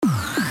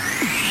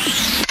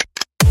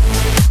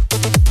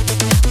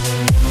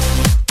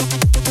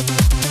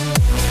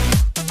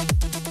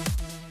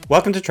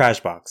Welcome to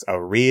Trashbox,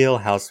 a Real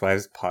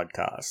Housewives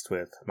podcast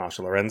with Marsha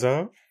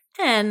Lorenzo.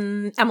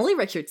 And Emily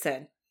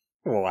Richardson.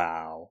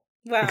 Wow.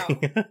 Wow.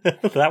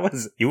 That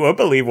was, you won't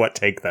believe what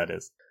take that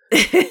is.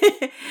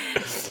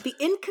 The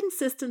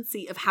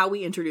inconsistency of how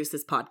we introduce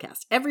this podcast.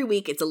 Every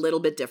week it's a little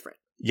bit different.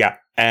 Yeah,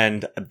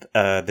 and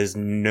there's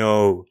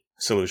no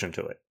solution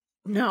to it.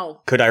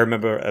 No. Could I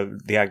remember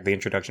the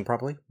introduction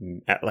properly?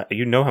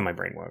 You know how my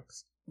brain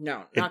works.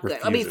 No, It not good.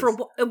 refuses. I mean, for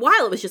a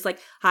while it was just like,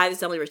 hi, this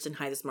is Emily Richardson.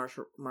 Hi, this is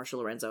Marsha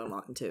Lorenzo, and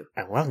welcome to...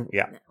 Well,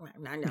 yeah.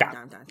 No.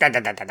 Da.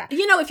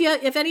 You know,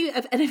 if any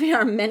of you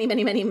are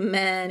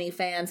many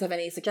fans have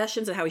any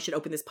suggestions on how we should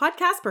open this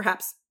podcast,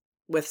 perhaps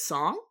with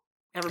song.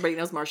 Everybody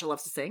knows Marsha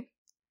loves to sing.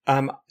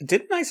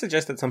 Didn't I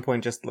suggest at some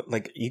point just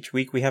like each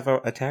week we have a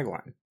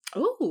tagline?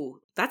 Ooh,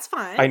 that's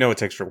fine. I know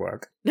it's extra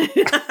work. But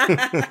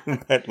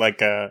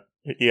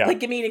yeah. Like,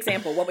 give me an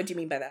example. What would you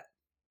mean by that?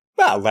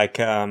 Well, like,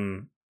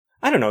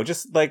 I don't know,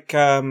 just like,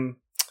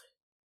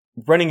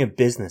 running a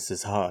business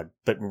is hard,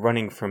 but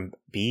running from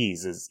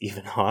bees is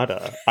even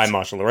harder. I'm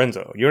Marsha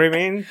Lorenzo. You know what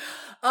I mean?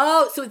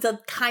 Oh, so it's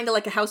a kind of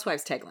like a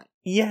Housewives tagline.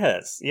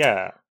 Yes,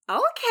 yeah.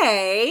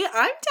 Okay,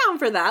 I'm down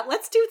for that.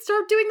 Let's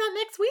start doing that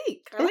next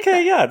week. I like Okay,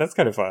 that. yeah, that's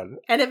kind of fun.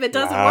 And if it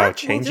doesn't Wow, work, we'll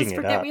changing just it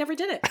forget up. we ever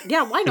did it.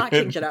 Yeah, why not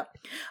change it up?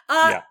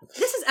 Yeah.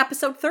 This is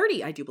episode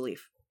 30, I do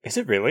believe. Is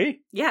it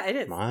really? Yeah, it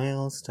is.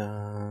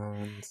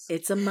 Milestones.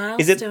 It's a milestone.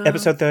 Is it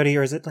episode 30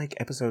 or is it like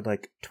episode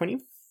like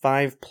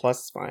 25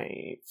 plus 5?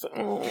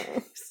 Oh.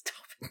 Stop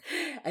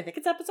it. I think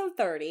it's episode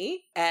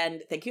 30.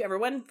 And thank you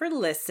everyone for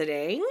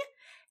listening.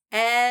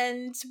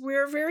 And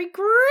we're very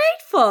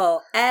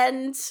grateful.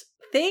 And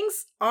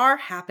things are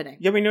happening.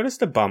 Yeah, we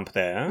noticed a bump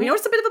there. We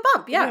noticed a bit of a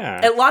bump,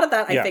 yeah. A lot of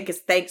that, I think, is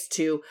thanks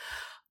to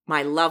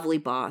my lovely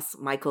boss,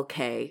 Michael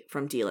K.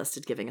 from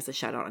Delisted, giving us a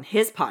shout out on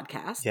his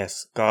podcast.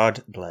 Yes,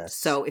 God bless.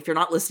 So if you're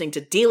not listening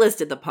to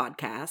Delisted, the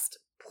podcast,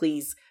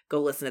 please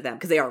go listen to them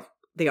because they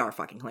are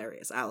fucking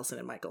hilarious. Allison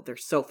and Michael, they're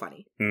so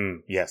funny.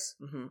 Yes,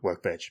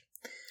 work bitch.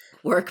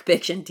 Work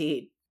bitch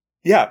indeed.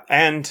 Yeah,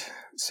 and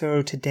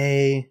so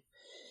today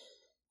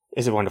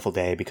is a wonderful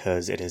day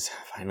because it is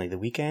finally the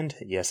weekend.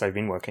 Yes, I've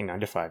been working 9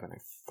 to 5 and I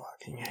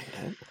fucking hate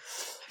it.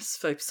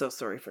 I'm so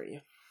sorry for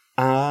you.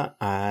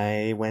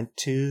 I went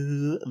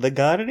to the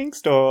gardening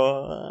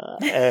store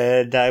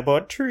and I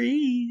bought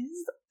trees.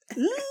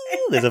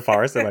 Ooh, there's a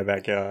forest in my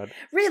backyard.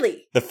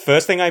 Really? The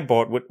first thing I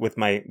bought with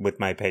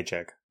my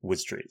paycheck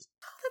was trees.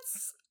 Oh,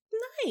 that's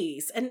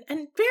nice and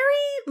very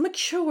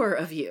mature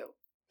of you.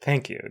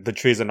 Thank you. The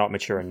trees are not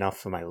mature enough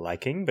for my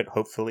liking, but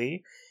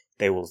hopefully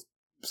they will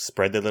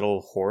spread their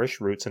little whorish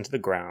roots into the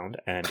ground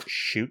and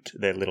shoot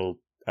their little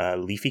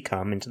leafy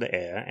cum into the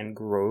air and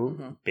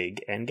grow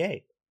big and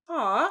gay.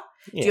 Aw.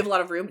 Yeah. Do you have a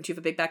lot of room? Do you have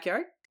a big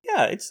backyard?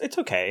 Yeah, it's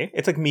okay.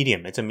 It's like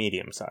medium. It's a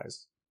medium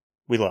size.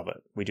 We love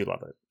it. We do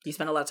love it. Do you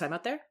spend a lot of time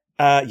out there?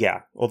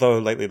 Yeah. Although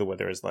lately the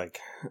weather is like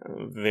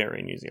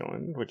very New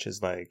Zealand, which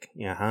is like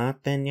you're hot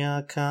and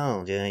you're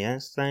cold.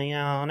 Yes, I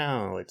all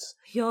know.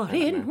 You're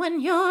in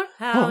when you're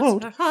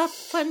out. You're up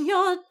when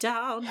you're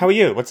down. How are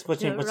you? What's wrong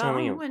you're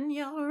with you? When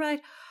you're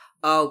right.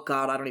 Oh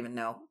God, I don't even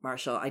know,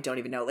 Marshall. I don't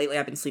even know. Lately,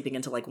 I've been sleeping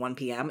until like 1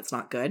 p.m. It's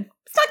not good.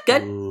 It's not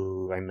good.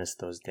 Ooh, I miss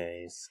those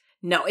days.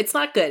 No, it's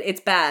not good. It's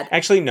bad.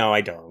 Actually, no,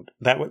 I don't.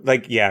 That would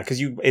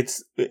because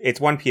it's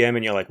 1 p.m.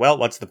 and you're like, well,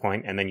 what's the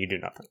point? And then you do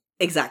nothing.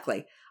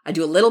 Exactly. I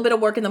do a little bit of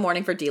work in the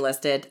morning for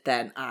Delisted,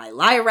 then I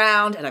lie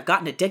around, and I've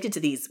gotten addicted to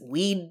these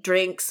weed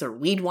drinks or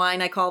weed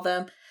wine, I call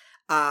them.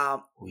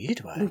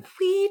 Weed wine.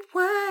 Weed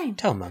wine.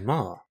 Tell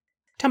mama.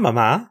 Tell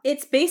mama.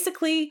 It's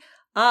basically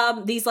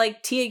these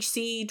like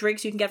THC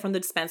drinks you can get from the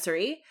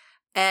dispensary,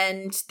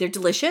 and they're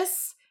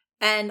delicious,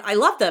 and I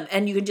love them.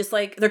 And you can just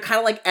they're kind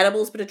of like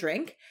edibles but a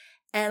drink.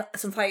 And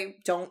since I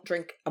don't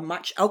drink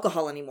much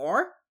alcohol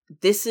anymore,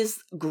 this is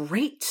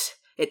great.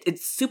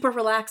 It's super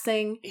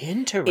relaxing.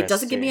 Interesting. It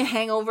doesn't give me a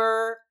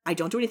hangover. I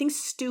don't do anything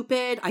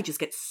stupid. I just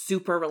get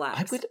super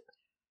relaxed. I would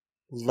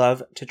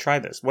love to try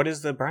this. What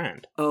is the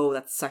brand? Oh,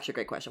 that's such a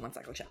great question. One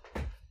second, check.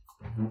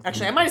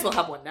 Actually, I might as well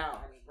have one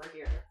now. I mean, we're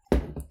here.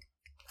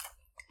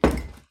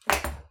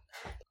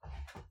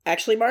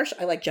 Actually, Marsh,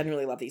 I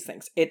genuinely love these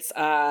things. It's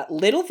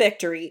Little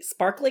Victory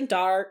Sparkling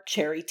Dark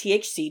Cherry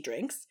THC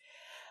drinks.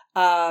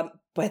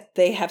 But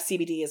they have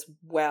CBD as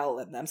well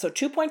in them. So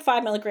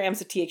 2.5 milligrams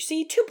of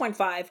THC,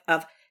 2.5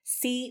 of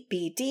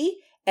CBD,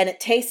 and it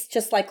tastes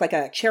just like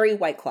a cherry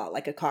White Claw,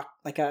 like a kind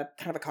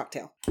of a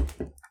cocktail.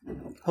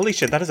 Holy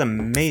shit, that is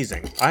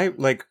amazing.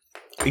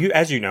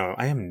 As you know,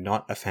 I am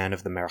not a fan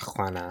of the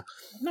marijuana.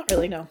 Not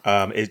really, no.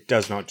 It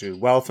does not do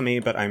well for me,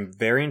 but I'm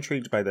very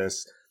intrigued by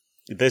this.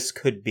 This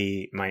could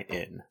be my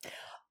in.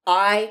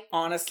 I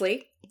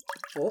honestly...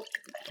 Oh,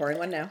 pouring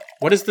one now.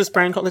 What is this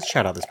brand called? Let's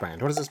shout out this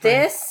brand. What is this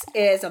brand? This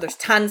is...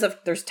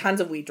 there's tons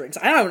of weed drinks.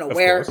 I don't know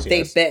where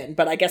they've been,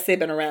 but I guess they've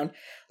been around.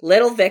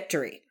 Little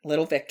Victory.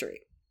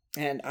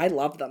 And I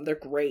love them. They're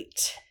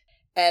great.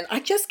 And I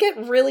just get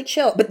really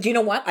chill. But you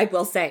know what? I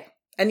will say.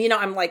 And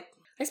I'm like,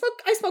 I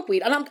smoke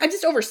weed. And I'm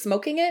just over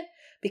smoking it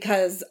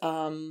because...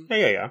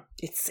 Yeah.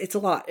 It's a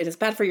lot. It is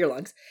bad for your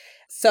lungs.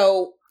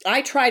 So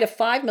I tried a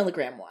 5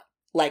 milligram one.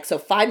 like, so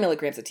 5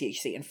 milligrams of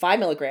THC and 5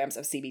 milligrams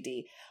of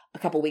CBD a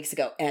couple weeks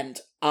ago, and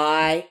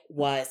I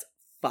was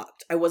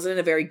fucked. I wasn't in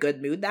a very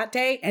good mood that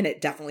day, and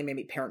it definitely made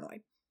me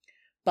paranoid.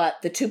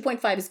 But the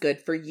 2.5 is good.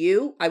 For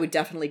you, I would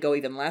definitely go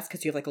even less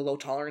because you have like a low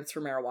tolerance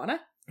for marijuana.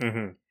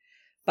 Mm-hmm.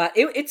 But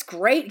it's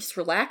great. It just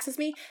relaxes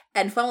me.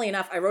 And funnily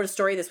enough, I wrote a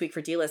story this week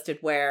for Delisted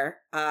where,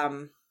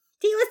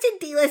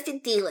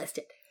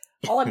 delisted.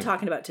 All I'm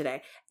talking about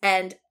today.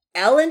 And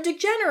Ellen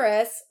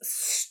DeGeneres,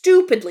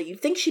 stupidly,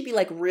 you'd think she'd be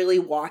like really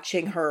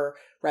watching her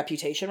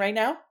reputation right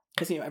now.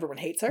 Because, everyone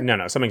hates her.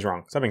 No, something's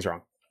wrong. Something's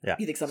wrong. Yeah.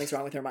 You think something's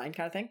wrong with her mind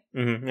kind of thing?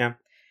 Mm-hmm, yeah.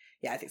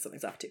 Yeah, I think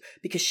something's off too.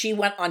 Because she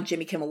went on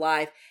Jimmy Kimmel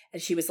Live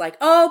and she was like,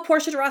 oh,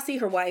 Portia de Rossi,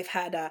 her wife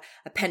had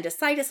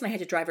appendicitis and I had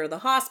to drive her to the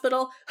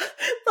hospital.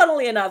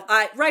 Funnily enough,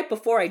 right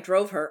before I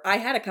drove her, I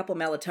had a couple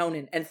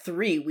melatonin and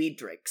 3 weed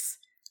drinks.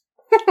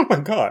 Oh my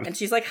God. And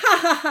she's like, ha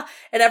ha ha.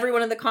 And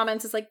everyone in the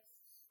comments is like,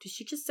 did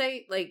she just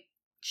say, like,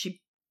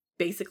 she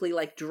basically,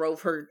 like,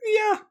 drove her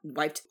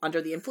wife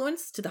under the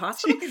influence to the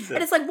hospital? Jesus.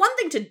 And it's like one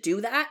thing to do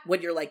that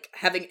when you're, like,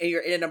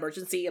 you're in an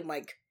emergency and,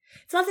 like,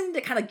 it's nothing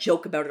to kind of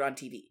joke about it on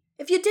TV.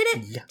 If you did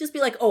it, just be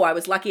like, oh, I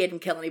was lucky I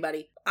didn't kill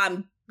anybody.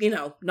 I'm,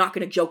 not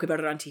going to joke about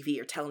it on TV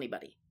or tell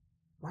anybody.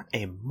 What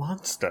a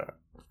monster.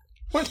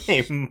 What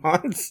a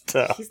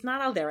monster. He's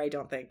not out there, I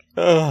don't think.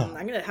 Ugh.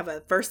 I'm going to have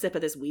a first sip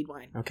of this weed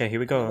wine. Okay, here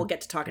we go. We'll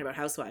get to talking about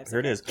housewives. Here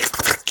it is.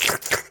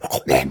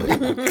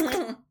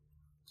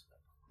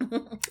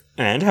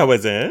 And how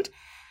is it?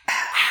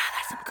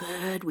 That's some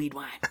good weed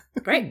wine.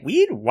 Great.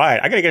 Weed wine.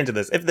 I got to get into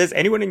this. If there's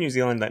anyone in New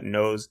Zealand that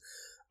knows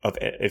of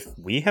if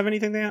we have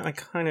anything there, I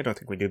kind of don't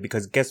think we do,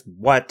 because guess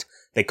what?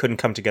 They couldn't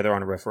come together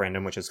on a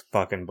referendum, which is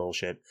fucking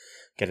bullshit.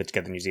 Get it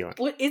together, New Zealand.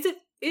 What is it?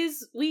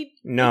 Is weed?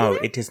 No,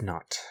 it is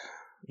not.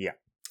 Yeah.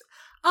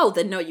 Oh,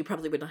 then no, you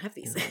probably would not have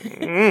these.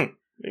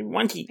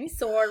 Wonky. I'm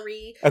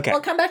sorry. Okay.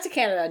 Well, come back to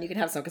Canada and you can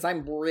have some because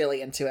I'm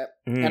really into it.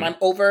 And I'm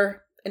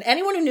over. And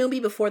anyone who knew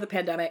me before the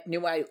pandemic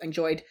knew I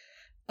enjoyed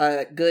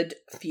a good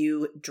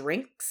few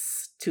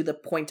drinks to the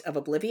point of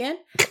oblivion.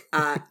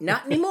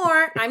 Not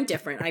anymore. I'm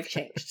different. I've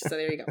changed. So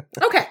there you go.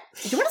 Okay.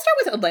 Do you want to start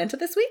with Atlanta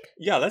this week?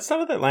 Yeah, let's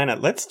start with Atlanta.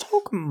 Let's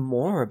talk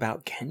more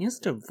about Kenya's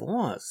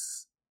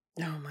divorce.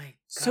 Oh my God.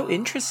 So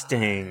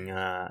interesting.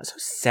 So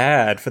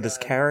sad for this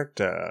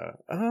character.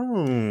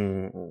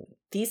 Oh.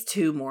 These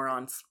two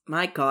morons.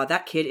 My God,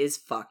 that kid is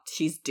fucked.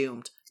 She's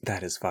doomed.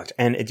 That is fucked.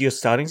 And you're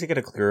starting to get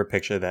a clearer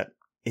picture that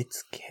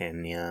it's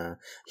Kenya.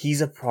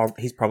 He's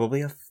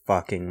probably a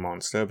fucking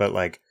monster, but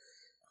like,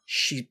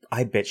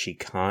 I bet she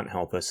can't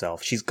help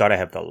herself. She's got to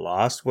have the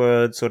last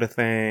word sort of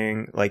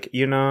thing. Like,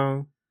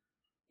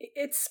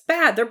 It's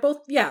bad. They're both,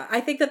 I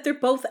think that they're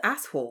both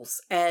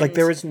assholes. And like,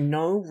 there is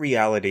no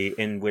reality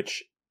in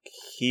which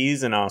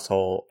he's an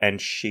asshole and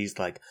she's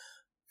like,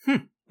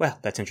 well,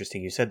 that's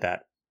interesting you said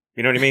that.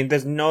 You know what I mean?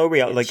 There's no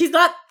reality. Like, she's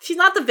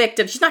not the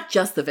victim. She's not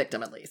just the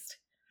victim, at least.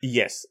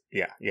 Yes.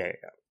 Yeah.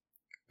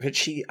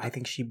 But I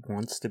think she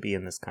wants to be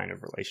in this kind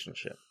of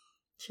relationship.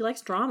 She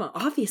likes drama,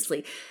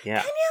 obviously.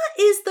 Yeah.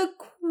 Kenya is the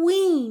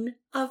queen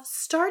of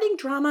starting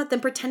drama,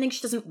 then pretending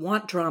she doesn't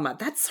want drama.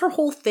 That's her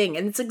whole thing,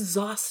 and it's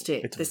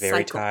exhausting. It's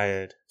very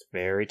tired. It's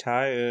very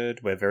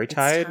tired. We're very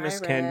tired, Miss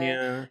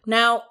Kenya.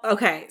 Now,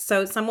 okay,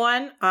 so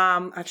someone,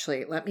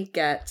 actually, let me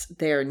get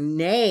their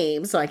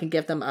name so I can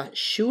give them a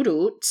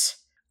shoot-out.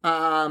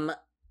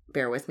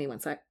 Bear with me one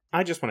sec.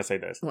 I just want to say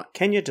this. What?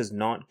 Kenya does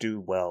not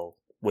do well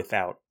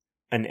without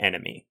an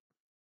enemy.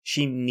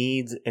 She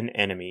needs an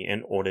enemy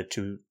in order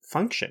to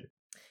function.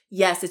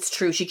 Yes, it's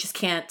true. She just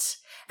can't.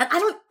 And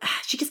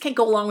she just can't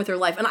go along with her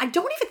life. And I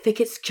don't even think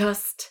it's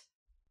just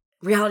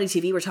reality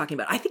TV we're talking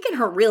about. I think in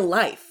her real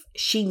life,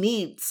 she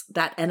needs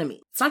that enemy.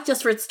 It's not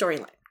just for its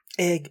storyline.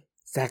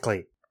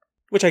 Exactly.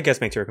 Which I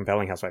guess makes her a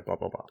compelling housewife, blah,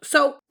 blah, blah.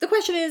 So the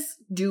question is,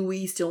 do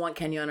we still want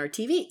Kenya on our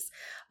TVs?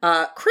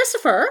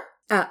 Christopher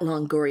at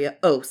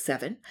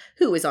Longoria07,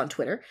 who is on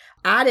Twitter,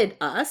 added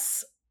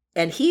us,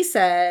 and he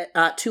said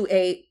to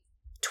a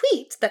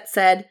tweet that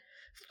said,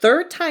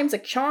 "Third time's a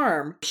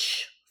charm,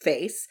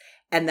 face,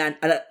 and then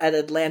an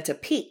Atlanta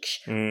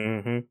peach."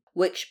 Mm-hmm.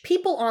 Which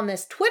people on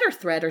this Twitter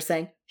thread are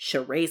saying,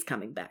 Sheree's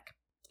coming back.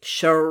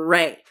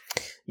 Sheree.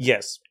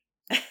 Yes.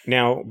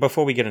 Now,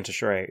 before we get into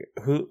Sheree,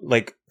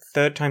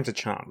 third time's a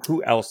charm.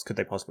 Who else could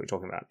they possibly be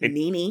talking about?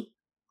 Nene.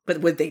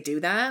 But would they do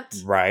that?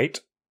 Right.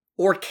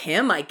 Or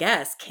Kim, I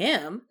guess.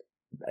 Kim.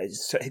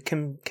 So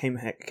Kim came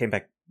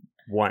back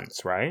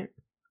once, right?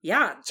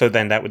 Yeah. So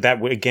then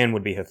that would again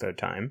would be her third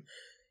time.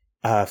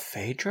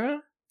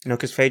 Phaedra? No,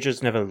 because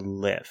Phaedra's never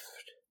left.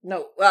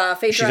 No,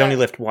 Phaedra. She's only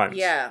left once.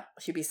 Yeah,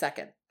 she'd be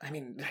second. I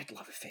mean, I'd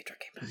love if Phaedra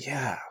came back.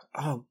 Yeah.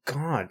 Oh,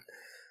 God.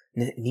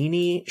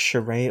 Nene,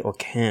 Sheree, or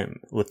Kim,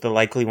 with the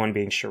likely one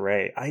being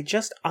Sheree.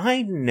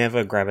 I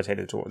never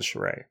gravitated towards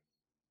Sheree.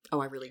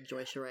 Oh, I really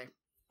enjoy Sheree.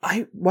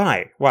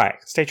 Why?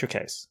 State your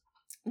case.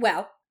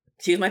 Well,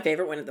 she was my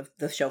favorite when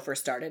the show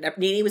first started.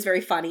 Nene was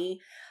very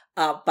funny,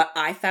 but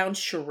I found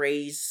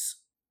Sheree's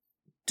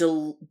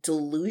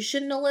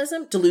delusions,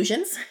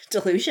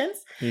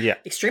 yeah,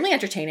 extremely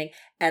entertaining,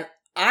 and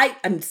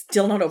I'm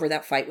still not over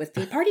that fight with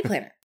the party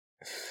planner.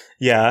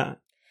 Yeah,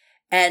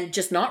 and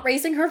just not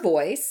raising her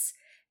voice.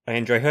 I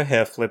enjoy her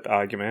hair flipped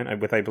argument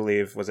with, I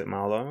believe, was it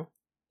Marlo?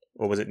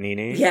 Or was it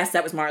Nini? Yes,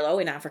 that was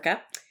Marlo in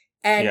Africa.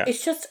 And Yeah.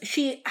 it's just,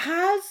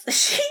 I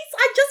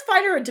just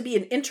find her to be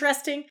an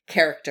interesting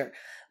character.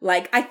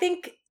 Like, I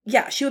think,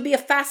 yeah, she would be a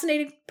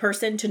fascinating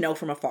person to know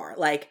from afar.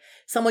 Like,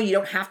 someone you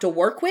don't have to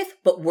work with,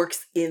 but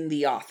works in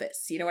the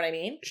office. You know what I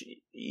mean?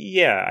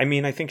 Yeah, I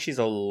mean, I think she's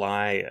a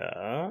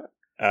liar.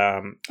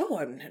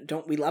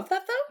 Don't we love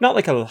that, though? Not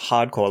like a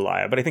hardcore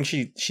liar, but I think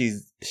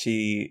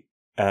she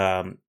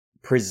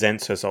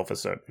presents herself a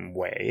certain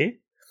way,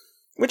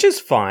 which is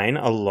fine.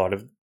 A lot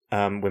of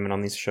women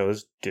on these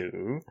shows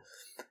do.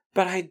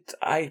 But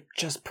I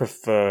just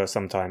prefer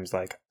sometimes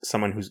like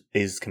someone who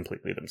is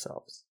completely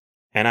themselves.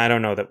 And I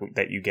don't know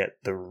that you get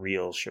the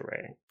real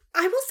Sheree.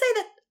 I will say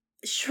that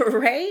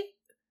Sheree,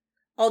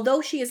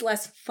 although she is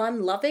less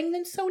fun-loving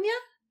than Sonia,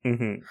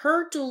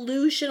 her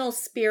delusional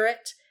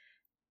spirit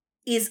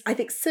is, I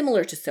think,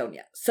 similar to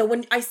Sonia. So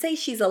when I say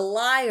she's a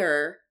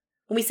liar,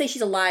 when we say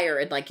she's a liar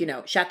and like, you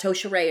know, Chateau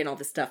Sheree and all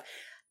this stuff,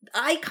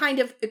 I kind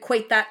of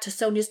equate that to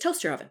Sonia's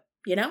toaster oven,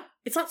 you know?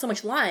 It's not so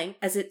much lying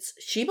as it's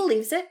she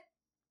believes it.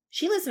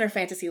 She lives in her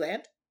fantasy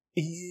land.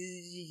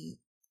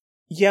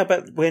 Yeah,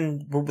 but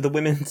when the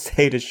women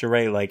say to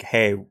Sheree, like,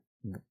 hey,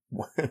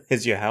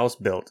 is your house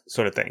built?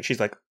 Sort of thing.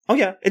 She's like, oh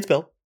yeah, it's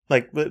built.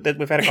 Like,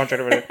 we've had a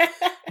contract over it.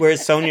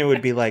 Whereas Sonia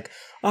would be like,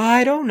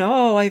 I don't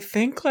know. I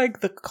think, like,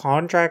 the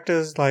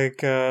contractor's,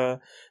 like,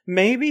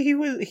 maybe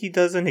he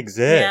doesn't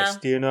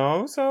exist, you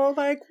know? So,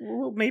 like,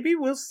 maybe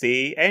we'll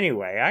see.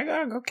 Anyway, I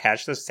gotta go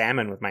catch the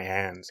salmon with my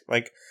hands.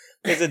 Like,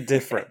 there's a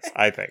difference,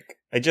 I think.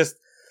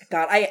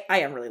 God, I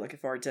am really looking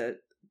forward to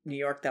New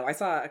York, though. I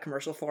saw a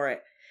commercial for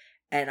it,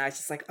 and I was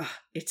just like, oh,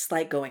 it's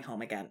like going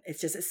home again.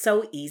 It's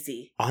so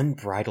easy.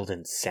 Unbridled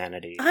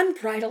insanity.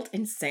 Unbridled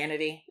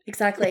insanity.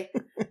 Exactly.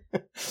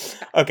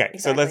 Okay,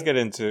 so let's get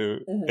into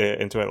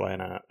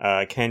Atlanta.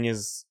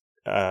 Kenya's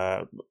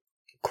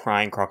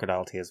crying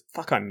crocodile tears.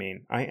 Fuck, I'm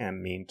mean. I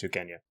am mean to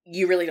Kenya.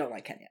 You really don't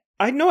like Kenya.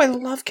 I know I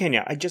love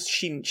Kenya. I just,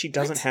 she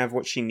doesn't have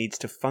what she needs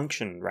to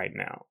function right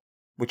now.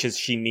 Which is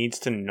she needs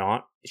to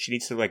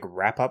like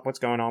wrap up what's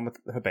going on with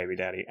her baby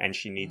daddy, and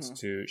she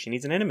needs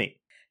an enemy.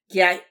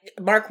 Yeah,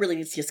 Mark really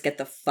needs to just get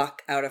the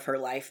fuck out of her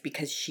life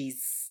because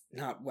she's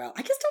not well.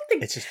 I just don't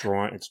think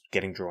it's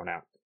getting drawn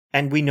out.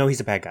 And we know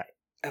he's a bad guy.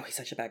 Oh, he's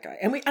such a bad guy.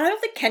 And I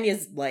don't think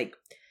Kenya's like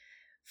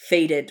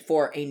fated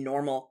for a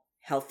normal,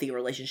 healthy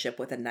relationship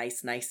with a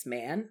nice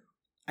man.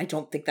 I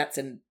don't think that's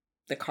in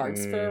the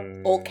cards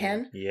for old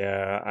Ken.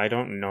 Yeah, I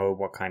don't know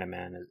what kind of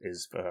man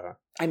is for her.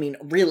 I mean,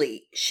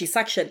 really, she's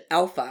such an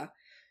alpha.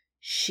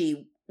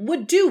 She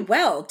would do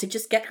well to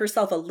just get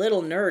herself a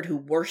little nerd who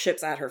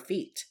worships at her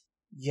feet.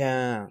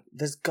 Yeah,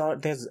 there's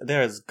got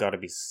to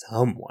be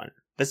someone.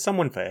 There's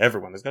someone for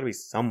everyone. There's got to be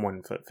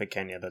someone for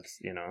Kenya that's,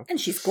 you know. And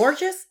she's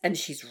gorgeous, and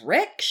she's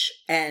rich,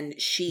 and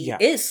she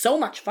is so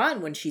much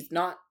fun when she's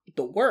not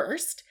the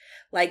worst.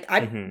 Like,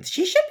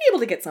 she should be able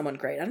to get someone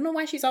great. I don't know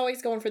why she's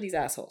always going for these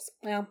assholes.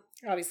 Well,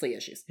 obviously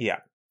issues. Yeah.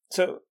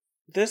 So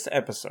this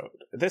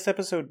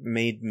episode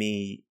made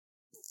me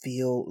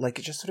feel like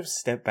it just sort of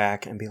step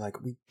back and be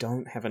like, we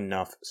don't have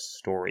enough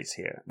stories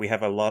here. We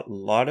have a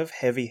lot of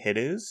heavy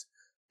hitters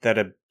that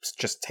are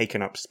just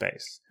taking up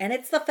space. And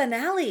it's the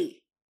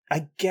finale.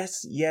 I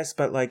guess, yes,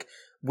 but like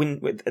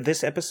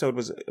this episode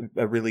was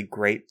a really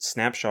great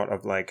snapshot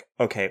of like,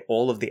 okay,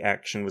 all of the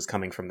action was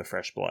coming from the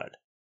fresh blood.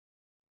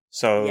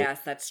 So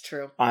yes, that's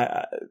true.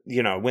 I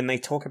when they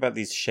talk about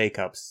these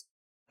shakeups,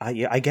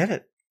 I get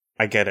it.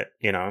 I get it,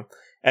 you know.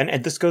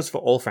 And this goes for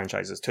all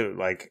franchises too.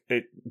 Like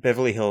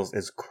Beverly Hills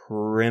is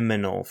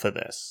criminal for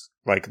this.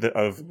 Like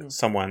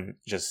someone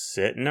just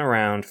sitting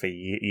around for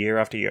year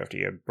after year after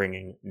year,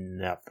 bringing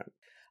nothing.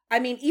 I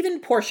mean, even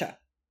Portia.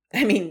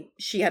 I mean,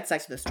 she had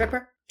sex with a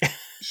stripper.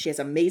 She has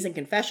amazing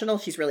confessional.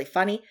 She's really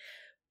funny.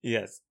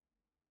 Yes.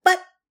 But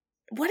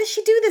what does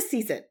she do this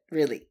season,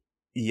 really?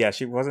 Yeah,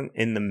 she wasn't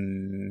in the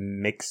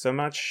mix so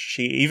much.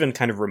 She even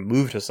kind of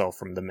removed herself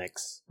from the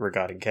mix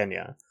regarding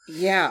Kenya.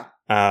 Yeah.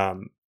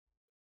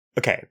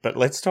 Okay, but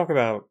let's talk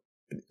about...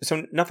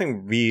 So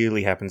nothing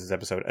really happens this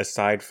episode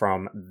aside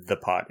from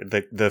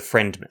the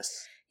friend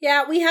miss.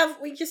 Yeah,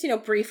 we just,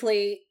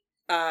 briefly,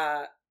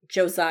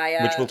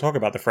 Josiah... Which we'll talk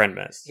about the friend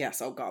miss.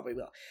 Yes, oh god, we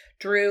will.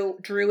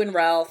 Drew and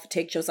Ralph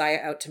take Josiah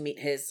out to meet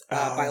his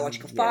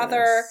biological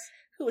father,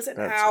 who was an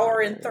hour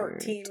and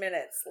 13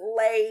 minutes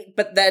late.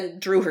 But then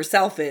Drew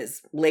herself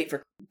is late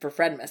for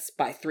Friendmas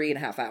by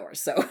 3.5 hours,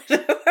 so...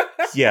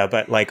 Yeah,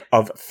 but like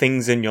of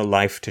things in your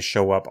life to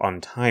show up on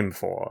time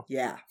for.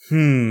 Yeah.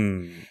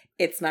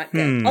 It's not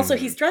good. Also,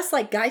 he's dressed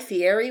like Guy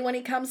Fieri when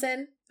he comes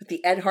in with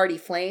the Ed Hardy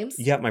flames.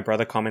 Yeah, my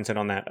brother commented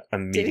on that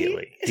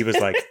immediately. He was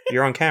like,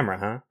 "You're on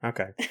camera, huh?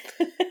 Okay."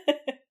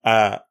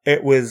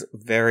 It was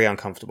very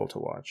uncomfortable to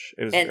watch.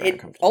 It was and very it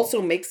uncomfortable.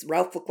 Also makes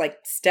Ralph look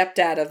like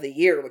stepdad of the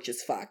year, which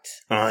is fucked.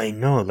 I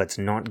know. Let's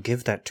not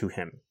give that to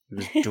him. He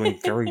was doing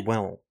very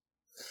well.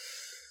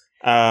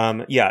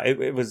 Yeah,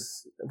 it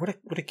was what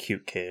a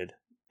cute kid.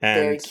 And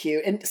very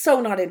cute, and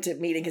so not into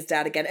meeting his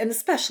dad again, and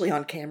especially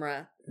on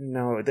camera.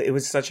 No, it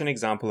was such an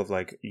example of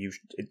like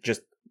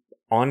just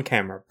on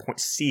camera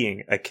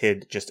seeing a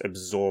kid just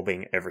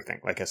absorbing everything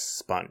like a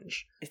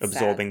sponge, It's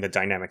absorbing the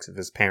dynamics of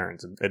his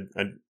parents,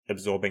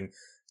 absorbing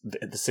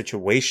the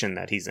situation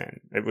that he's in.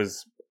 It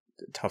was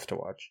tough to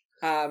watch.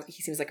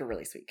 He seems like a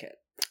really sweet kid.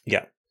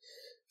 Yeah.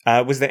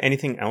 Was there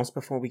anything else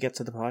before we get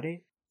to the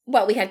party?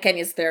 Well, we had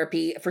Kenya's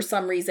therapy. For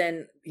some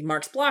reason,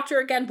 Mark's blocked her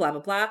again, blah, blah,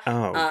 blah.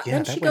 Oh, yeah.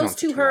 Then that she went on goes for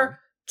to too her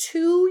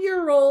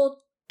 2-year-old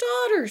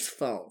daughter's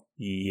phone.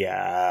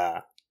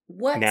 Yeah.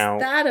 What's Now-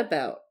 that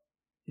about?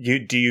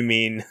 Do you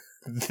mean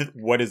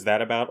what is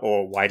that about,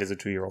 or why does a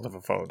 2-year-old have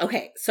a phone?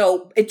 Okay,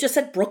 so it just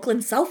said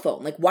Brooklyn cell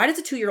phone. Like, why does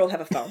a 2-year-old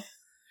have a phone?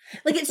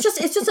 Like, it's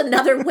just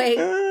another way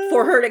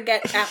for her to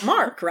get at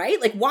Mark, right?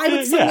 Like, why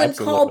would Yeah, someone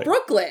call absolutely.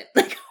 Brooklyn?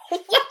 Like,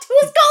 what?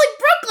 Who's calling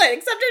Brooklyn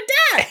except her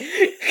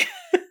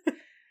dad?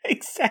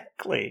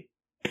 Exactly.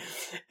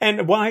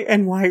 And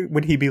why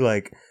would he be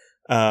like,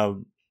 okay,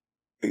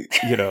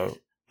 you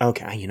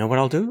know what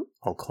I'll do?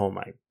 I'll call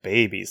my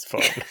baby's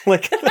phone.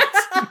 Like,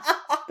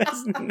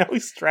 there's no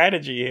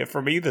strategy here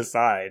from either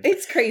side.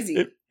 It's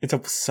crazy.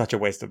 It's such a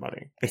waste of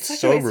money. It's such a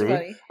so waste of rude.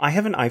 money. I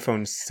have an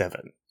iPhone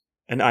 7.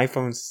 And I'm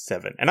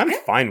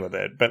fine with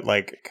it, but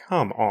like,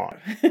 come on.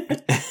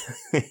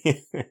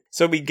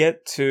 So we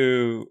get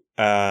to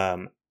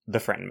the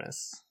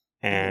Friendmas.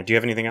 And do you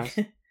have anything else?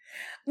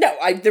 No,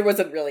 there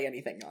wasn't really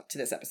anything to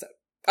this episode.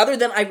 Other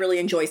than I really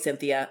enjoy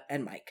Cynthia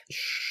and Mike.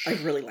 I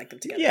really like them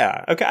together.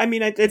 Yeah. Okay. I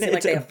mean, it's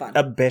they have fun.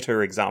 a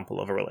better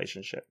example of a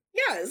relationship.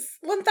 Yes,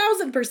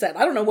 1000%.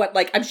 I don't know what,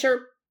 like,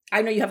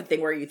 I know you have a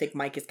thing where you think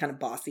Mike is kind of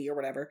bossy or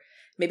whatever.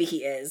 Maybe he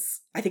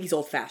is. I think he's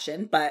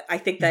old-fashioned, but I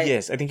think that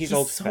Yes, I think he's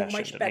old-fashioned. so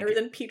much better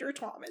than Peter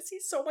Thomas.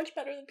 He's so much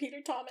better than Peter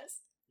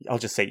Thomas. I'll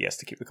just say yes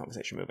to keep the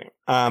conversation moving.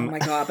 Oh my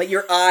god, but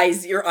your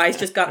eyes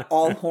just got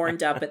all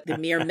horned up at the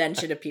mere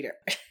mention of Peter.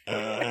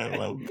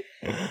 A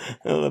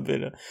little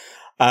bit.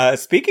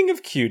 Speaking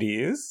of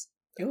cuties,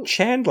 Ooh.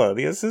 Chandler,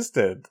 the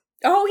assistant.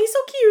 Oh, he's so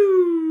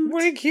cute.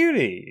 What a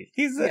cutie!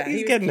 He's Yeah, he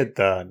was getting cute. it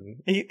done.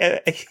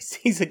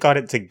 He's got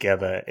it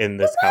together in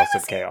this But why house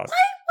of was chaos.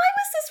 Why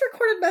was this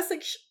recorded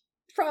message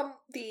from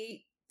the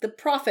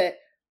prophet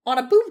on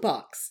a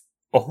boombox?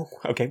 Oh,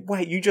 okay.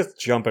 Wait, you just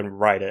jumping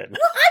right in.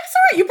 Well, I'm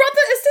sorry, you brought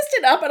the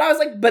assistant up, and I was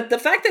like, but the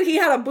fact that he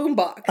had a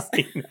boombox.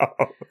 I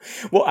know.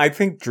 Well, I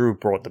think Drew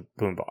brought the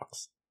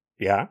boombox.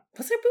 Yeah?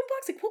 Was there a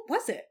boombox? Like, what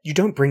was it? You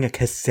don't bring a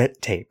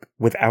cassette tape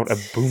without a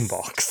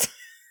boombox.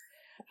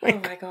 Oh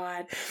my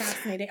god,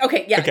 fascinating.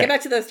 Okay, yeah, Okay. get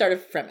back to the start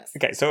of premise.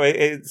 Okay,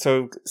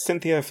 so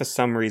Cynthia, for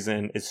some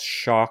reason, is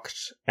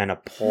shocked and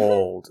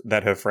appalled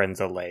that her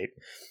friends are late.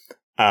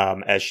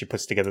 As she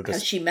puts together Has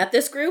this, she met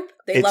this group?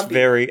 They it's love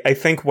very. I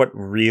think what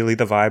really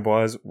the vibe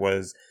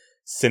was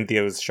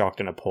Cynthia was shocked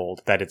and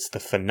appalled that it's the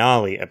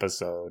finale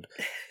episode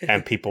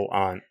and people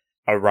aren't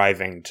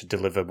arriving to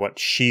deliver what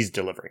she's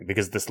delivering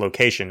because this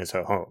location is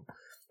her home.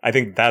 I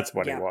think that's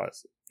what Yeah. it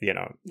was. You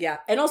know, Yeah,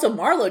 and also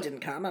Marlo didn't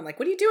come. I'm like,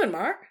 what are you doing,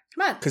 Mar?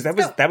 Come on. because let's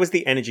go. that was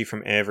the energy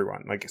from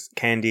everyone. Like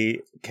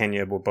Candy,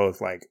 Kenya were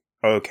both like,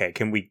 okay,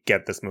 can we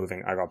get this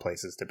moving? I got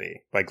places to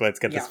be. Like, let's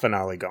get this Yeah.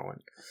 finale going.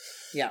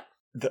 Yeah.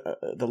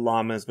 The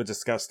llamas were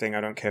disgusting.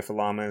 I don't care for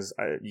llamas.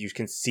 You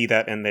can see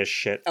that in their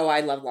shit. Oh, I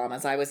love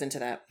llamas. I was into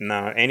that.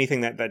 No, anything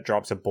that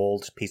drops a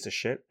bald piece of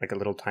shit, like a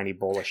little tiny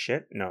bowl of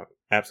shit, no,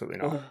 absolutely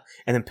not. Ugh.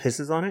 And then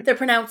pisses on it. They're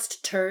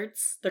pronounced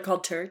turds. They're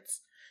called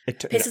turds.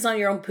 Pisses on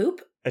your own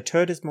poop? A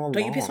turd is more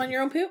Don't long. you piss on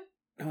your own poop?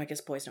 Oh, I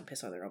guess boys don't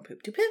piss on their own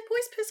poop. Do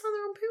boys piss on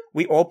their own poop?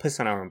 We all piss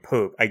on our own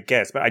poop, I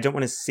guess, but I don't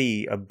want to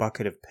see a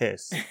bucket of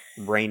piss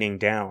raining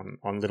down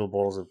on little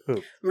balls of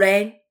poop.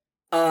 Rain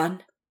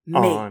on me.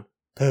 On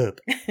poop.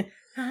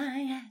 Ah,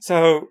 yeah.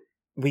 So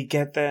we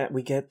get there.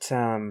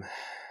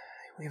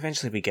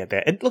 Eventually we get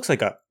there. It looks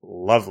like a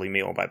lovely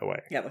meal, by the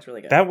way. Yeah, it looks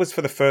really good. That was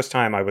for the first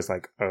time I was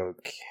like,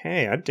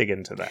 okay, I'd dig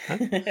into that.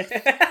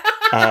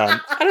 I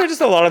don't know,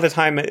 just a lot of the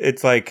time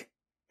it's like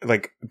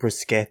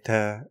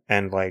bruschetta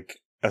and like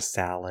a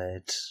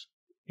salad,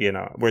 you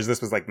know, whereas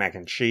this was like mac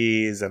and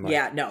cheese and like,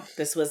 Yeah, no,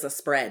 this was a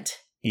spread.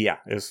 yeah,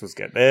 this was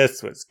good.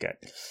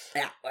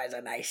 That was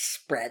a nice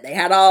spread. They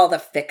had all the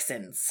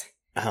fixins.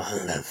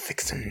 Oh, the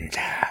fixin'.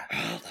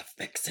 All the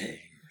fixings.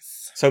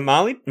 So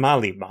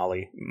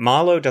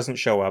Marlo doesn't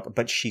show up,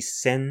 but she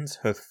sends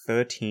her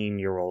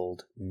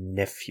 13-year-old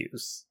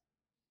nephews.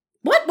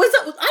 What was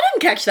that? I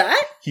didn't catch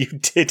that. You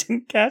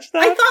didn't catch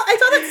that? I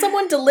thought that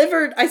someone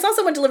delivered. I saw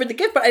someone delivered the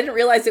gift, but I didn't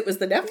realize it was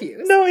the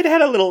nephews. No, it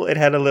had a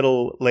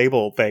little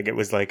label thing. It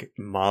was like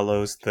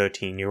Marlo's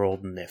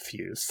 13-year-old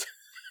nephews.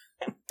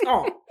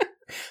 Oh,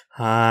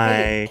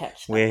 Hi,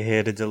 catch that. we're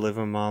here to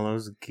deliver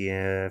Marlo's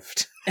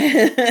gift.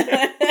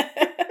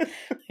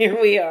 Here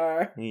we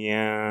are.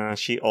 Yeah,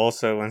 she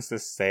also wants to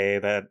say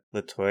that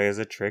Latoya's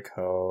a trick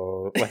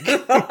hoe. Like,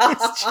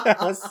 it's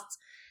just...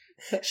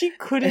 She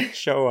couldn't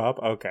show up.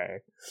 Okay.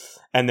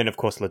 And then, of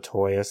course,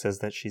 Latoya says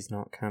that she's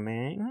not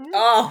coming.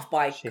 Oh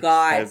my She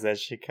god. says that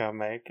she can't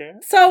make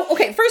it. So,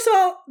 okay, first of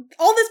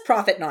all this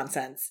profit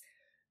nonsense.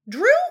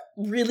 Drew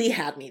really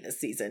had me this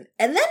season.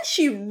 And then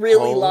she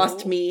really Oh.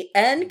 lost me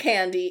and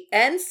Candy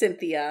and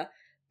Cynthia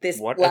this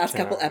What a last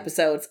couple time.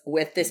 episodes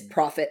with this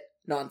prophet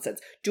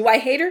nonsense. Do I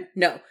hate her?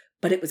 No,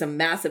 but it was a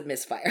massive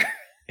misfire.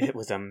 It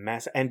was a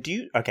mess. And do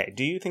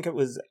you think it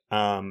was,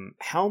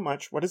 how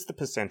much, what is the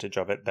percentage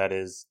of it that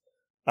is,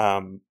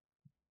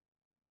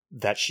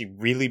 that she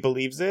really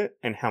believes it,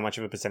 and how much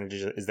of a percentage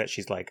is that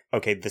she's like,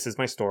 okay, this is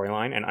my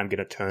storyline, and I'm going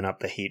to turn up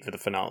the heat for the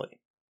finale?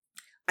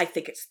 I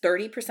think it's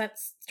 30%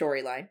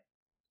 storyline,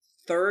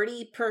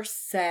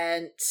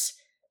 30%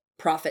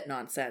 prophet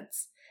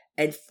nonsense,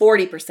 and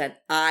 40%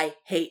 I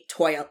hate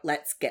Toya,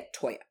 let's get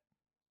Toya.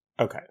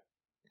 Okay.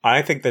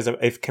 I think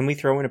can we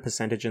throw in a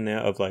percentage in there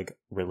of, like,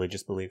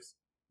 religious beliefs?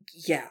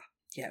 Yeah,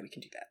 we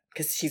can do that,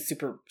 because she's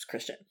super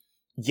Christian.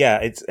 Yeah,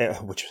 it's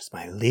which is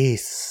my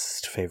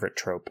least favorite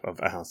trope of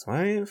a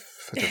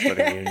housewife. Just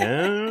letting you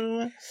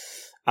know.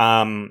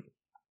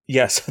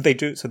 Yeah, so they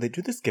do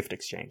this gift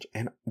exchange,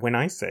 and when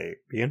I say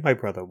me and my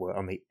brother were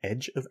on the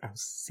edge of our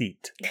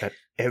seat at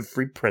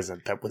every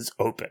present that was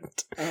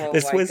opened,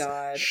 this was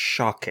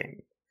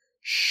shocking.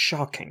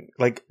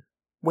 Like,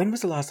 when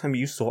was the last time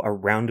you saw a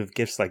round of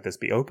gifts like this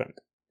be opened?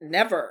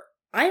 Never.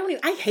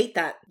 I hate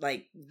that,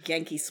 like,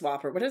 Yankee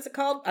swap, or what is it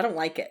called? I don't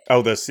like it.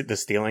 Oh, the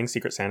stealing,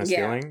 Secret Santa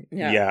stealing?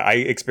 Yeah, I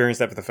experienced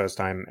that for the first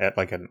time at,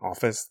 like, an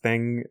office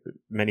thing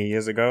many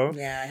years ago.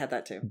 Yeah, I had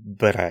that too.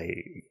 But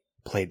I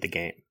played the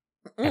game,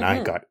 and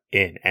I got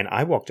in, and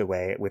I walked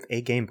away with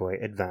a Game Boy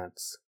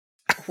Advance.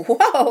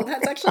 Whoa,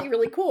 that's actually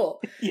really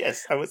cool.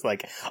 Yes, I was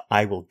like,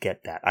 I will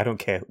get that. I don't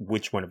care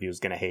which one of you is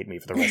going to hate me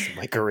for the rest of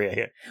my career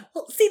here.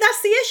 Well, see,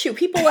 that's the issue.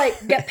 People,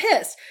 like, get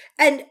pissed.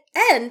 And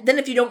then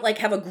if you don't, like,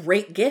 have a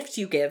great gift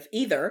you give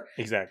either.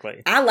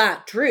 Exactly. A la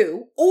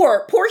Drew.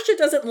 Or Portia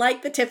doesn't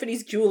like the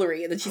Tiffany's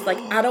jewelry. And then she's like,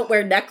 I don't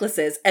wear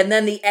necklaces. And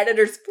then the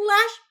editors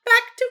flash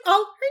back to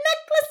all her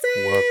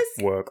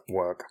necklaces.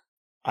 Work.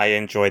 I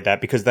enjoyed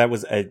that because that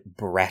was a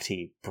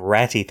bratty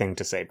thing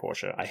to say,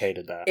 Portia. I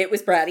hated that. It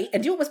was bratty.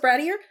 And do you know what was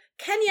brattier?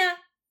 Kenya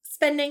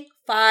spending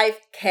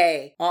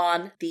 $5,000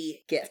 on the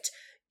gift.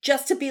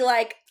 Just to be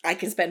like, I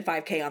can spend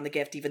 $5,000 on the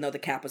gift even though the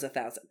cap was $1,000.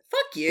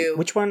 Fuck you.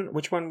 Which one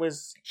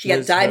was She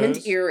had diamond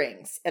hers?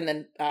 Earrings. And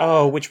then...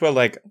 which were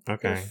like,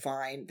 okay. They were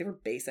fine. They were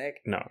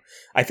basic. No.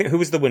 I think, who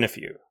was the winner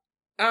for you?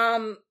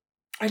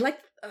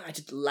 I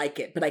just like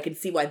it, but I can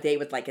see why they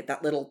would like it.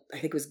 That little, I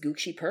think it was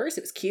Gucci purse.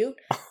 It was cute.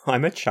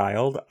 I'm a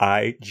child.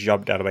 I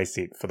jumped out of my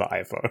seat for the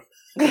iPhone.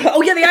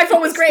 Oh yeah, the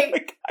iPhone was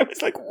great. I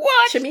was like,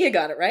 what? Shamia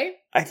got it, right?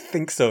 I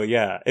think so,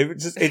 yeah. It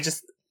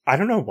just, I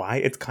don't know why.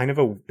 It's kind of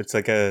it's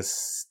like a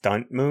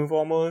stunt move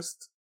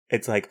almost.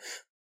 It's like,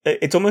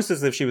 it's almost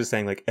as if she was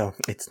saying like, oh,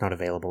 it's not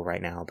available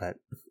right now, but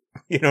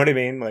you know what I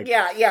mean? Like,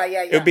 yeah.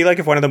 It would be like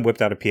if one of them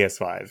whipped out a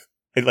PS5.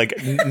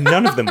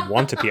 None of them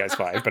want a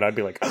PS5, but I'd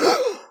be like,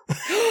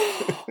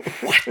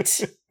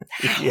 what?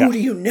 How do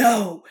you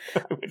know?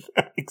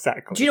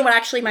 Exactly. Do you know what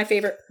actually my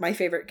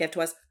favorite gift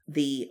was?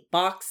 The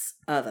box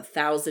of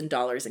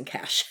 $1,000 in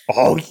cash.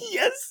 Oh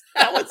yes,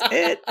 that was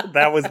it.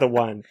 That was the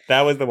one.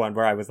 That was the one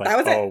where I was like,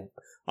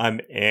 I'm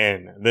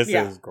in. This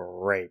is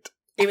great.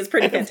 It was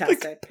pretty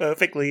fantastic.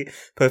 Like,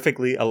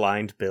 perfectly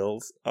aligned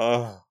bills.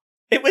 Oh.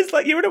 It was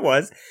like, you know what it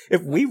was?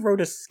 If we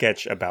wrote a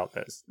sketch about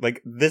this,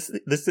 like this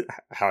is,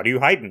 how do you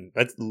heighten?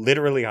 That's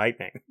literally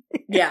heightening.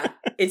 Yeah,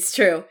 it's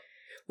true.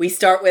 We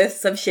start with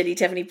some shitty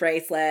Tiffany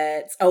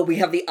bracelets. Oh, we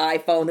have the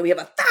iPhone. Then we have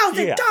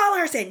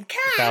 $1,000 in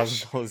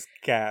cash. $1,000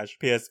 cash,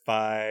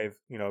 PS5,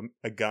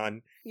 a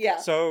gun. Yeah.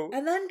 So,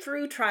 and then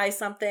Drew tries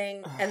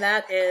something, and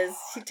that is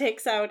she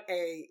takes out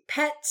a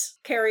pet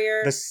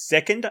carrier. The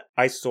second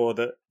I saw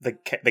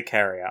the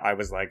carrier, I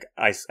was like,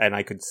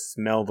 I could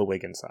smell the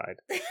wig inside.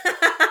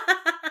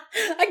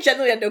 I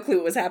genuinely had no clue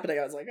what was happening.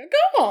 I was like,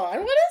 come on,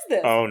 what is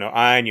this? Oh no,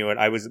 I knew it.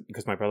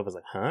 Because my brother was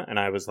like, huh? And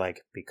I was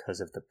like, because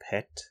of the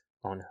pet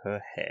on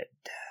her head.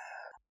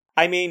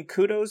 I mean,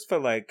 kudos for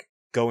like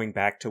going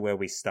back to where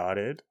we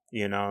started,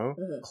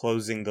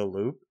 closing the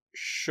loop.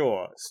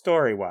 Sure,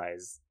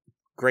 story-wise,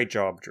 great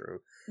job, Drew.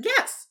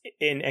 Yes.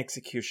 In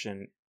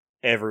execution,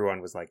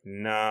 everyone was like,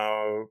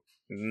 no.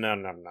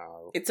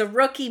 It's a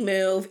rookie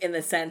move in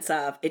the sense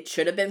of it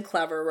should have been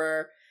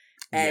cleverer.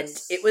 And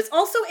it was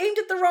also aimed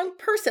at the wrong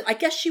person. I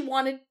guess she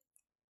wanted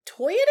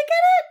Toya to get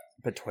it?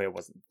 But Toya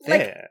wasn't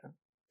there.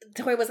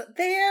 Toya wasn't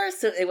there,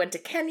 so it went to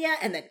Kenya,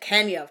 and then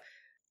Kenya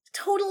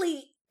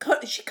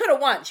she could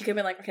have won. She could have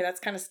been like, okay, that's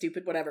kind of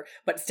stupid, whatever.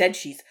 But instead,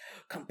 she's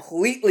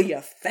completely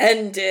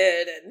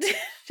offended, and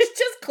it's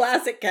just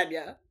classic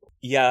Kenya.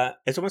 Yeah,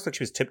 it's almost like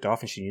she was tipped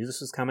off and she knew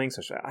this was coming,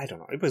 so I don't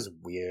know. It was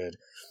weird.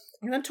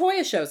 And then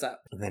Toya shows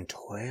up.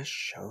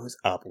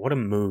 What a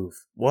move.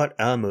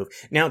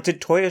 Now, did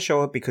Toya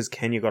show up because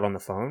Kenya got on the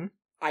phone?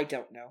 I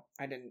don't know.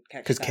 I didn't catch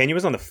that. Because Kenya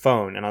was on the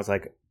phone, and I was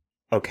like,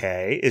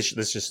 okay, is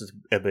this just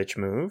a bitch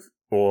move?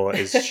 Or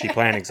is she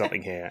planning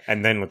something here?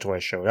 And then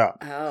LaToya showed up.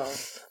 Oh.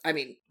 I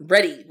mean,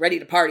 ready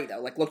to party, though.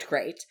 Like, looked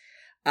great.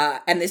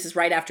 And this is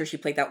right after she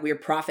played that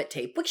weird prophet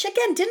tape, which,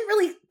 again, didn't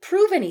really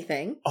prove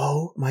anything.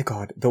 Oh, my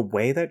God. The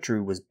way that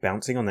Drew was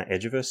bouncing on the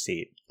edge of her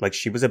seat, like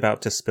she was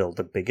about to spill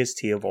the biggest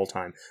tea of all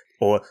time,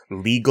 or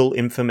legal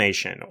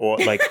information, or,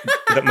 like,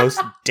 the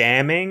most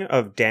damning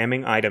of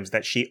damning items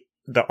that she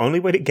the only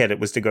way to get it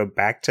was to go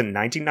back to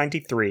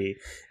 1993,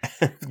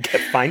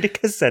 find a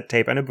cassette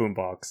tape and a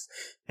boombox,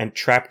 and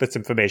trap this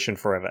information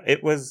forever.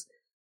 It was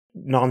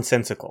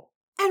nonsensical.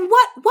 And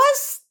what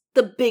was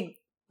the big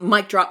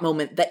mic drop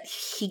moment that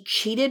he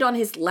cheated on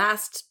his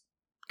last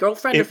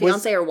girlfriend or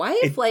fiance or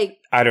wife?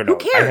 I don't know. Who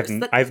cares?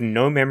 I have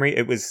no memory.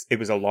 It was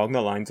along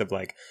the lines of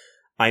like,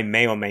 I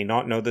may or may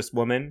not know this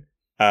woman.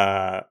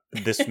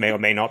 This may or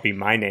may not be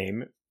my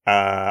name.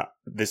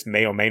 This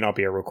may or may not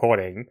be a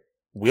recording.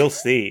 We'll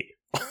see.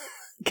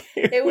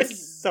 It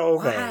was so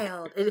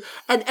wild.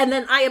 And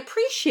then I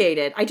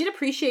did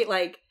appreciate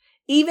like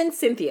even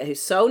Cynthia,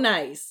 who's so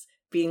nice,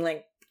 being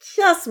like,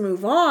 just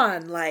move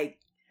on. Like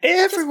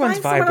everyone's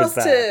vibe was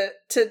that.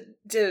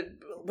 To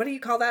what do you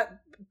call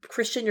that?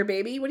 Christian your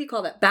baby? What do you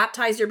call that?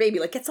 Baptize your baby.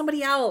 Like get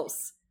somebody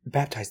else.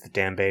 Baptize the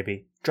damn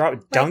baby.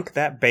 Dunk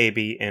that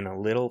baby in a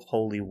little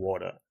holy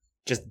water.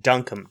 Just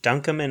dunk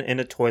him in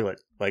a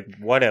toilet. Like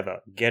whatever.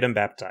 Get him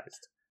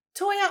baptized.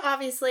 Toya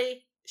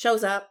obviously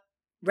shows up,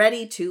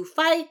 ready to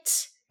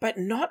fight. But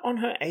not on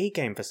her A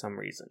game for some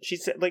reason. She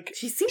said like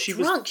she seemed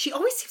drunk. She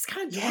always seems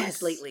kind of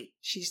drunk lately.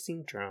 She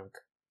seemed drunk.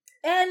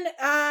 And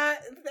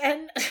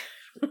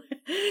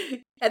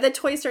and then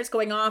Toya starts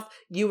going off.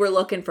 You were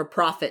looking for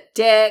Prophet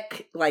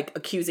Dick, like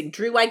accusing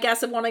Drew, I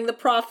guess, of wanting the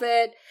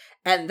prophet.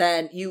 And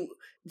then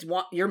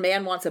your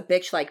man wants a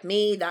bitch like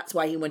me. That's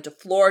why he went to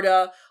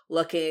Florida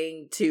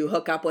looking to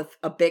hook up with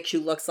a bitch who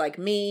looks like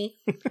me.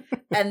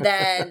 And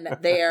then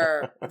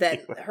her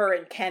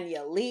and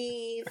Kenya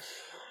leave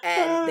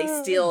and they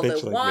steal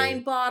the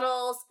wine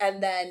bottles.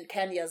 And then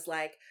Kenya's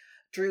like,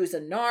 Drew's a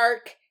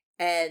narc.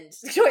 And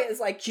Toya's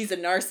like, she's a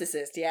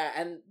narcissist. Yeah.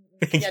 And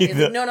Kenya's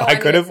like, no, I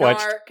could have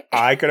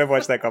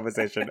watched that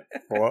conversation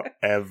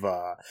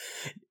forever.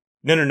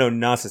 No,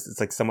 narcissist. It's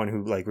like someone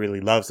who like really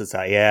loves to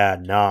say, yeah,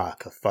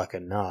 narc, a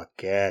fucking narc.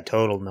 Yeah,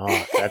 total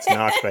narc. That's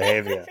narc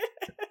behavior.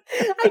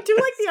 I do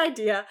like the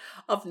idea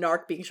of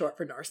narc being short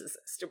for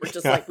narcissist. We're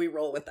just like, we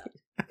roll with that.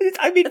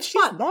 I mean, she's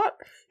not.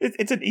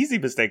 It's an easy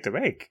mistake to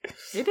make.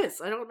 It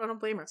is. I don't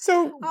blame her.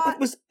 So what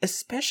was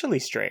especially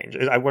strange,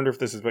 I wonder if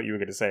this is what you were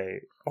going to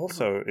say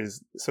also,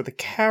 is so the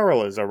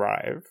carolers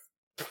arrive.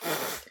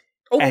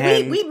 Oh,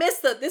 we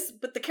missed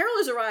but the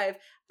carolers arrive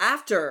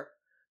after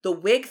the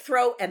wig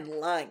throw and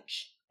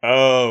lunge.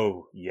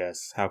 Oh,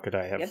 yes. How could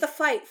I have... Get the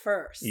fight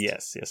first.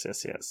 Yes.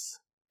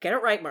 Get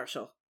it right,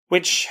 Marshall.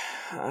 Which,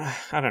 I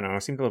don't know,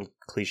 seemed a little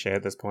cliche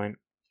at this point.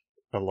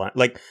 A lot.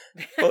 Like,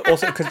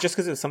 also,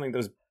 because it's something that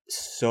was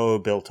so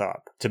built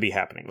up to be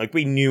happening. Like,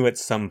 we knew at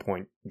some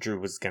point Drew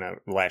was going to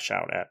lash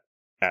out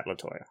at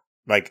LaToya.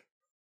 Like,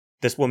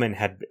 this woman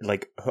had,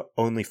 like, her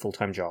only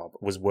full-time job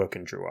was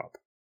working Drew up.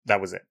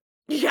 That was it.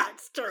 Yeah,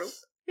 it's true.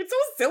 It's so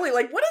silly.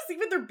 Like, what is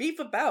even their beef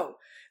about?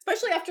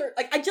 Especially after,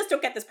 like, I just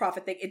don't get this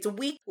prophet thing. It's a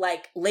week,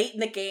 like, late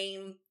in the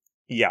game.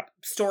 Yeah.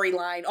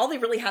 Storyline. All they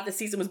really had this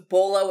season was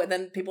Bolo, and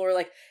then people were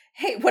like,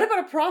 hey, what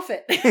about a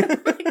prophet? Like,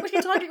 what are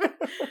you talking about?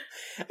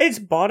 It's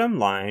bottom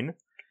line,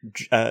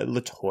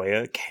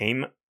 LaToya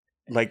came,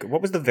 like,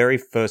 what was the very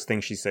first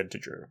thing she said to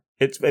Drew?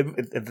 That's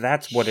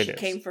what it is. She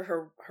came for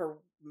her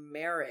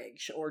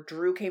marriage, or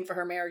Drew came for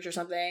her marriage or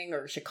something,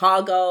 or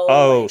Chicago.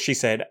 Oh, she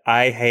said,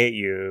 I hate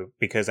you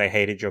because I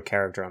hated your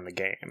character on the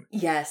game.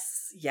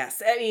 Yes.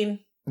 I mean...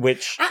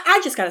 Which...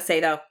 I just gotta say,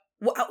 though,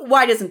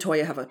 why doesn't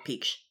Toya have a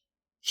peach?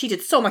 She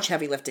did so much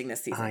heavy lifting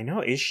this season. I know.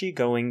 Is she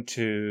going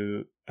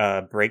to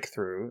break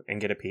through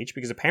and get a peach?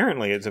 Because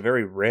apparently it's a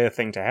very rare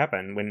thing to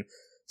happen. When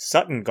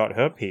Sutton got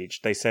her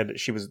peach, they said that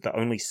she was the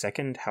only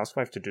second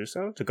housewife to do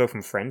so, to go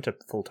from friend to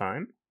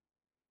full-time.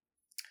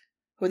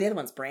 Who are the other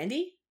ones?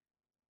 Brandy?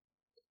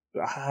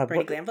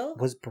 Brandy Glanville?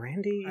 Was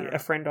Brandy a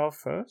friend of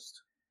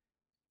first?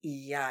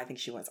 Yeah, I think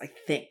she was. I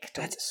think.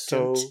 That's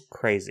so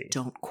crazy.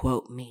 Don't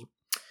quote me.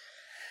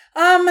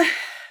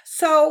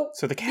 So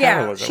the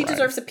carolers yeah, she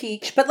deserves a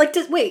peach. But like,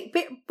 wait.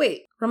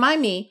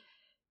 Remind me,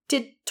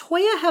 did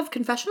Toya have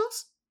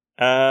confessionals?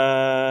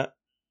 I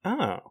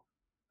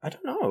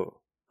don't know.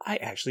 I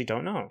actually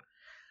don't know.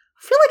 I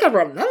feel like I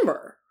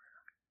remember.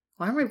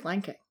 Why am I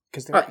blanking?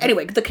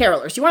 Anyway, the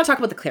carolers. You want to talk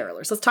about the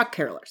carolers? Let's talk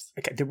carolers.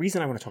 Okay, the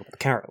reason I want to talk about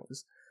the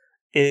carolers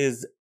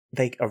is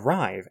they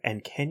arrive,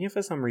 and Kenya,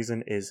 for some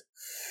reason, is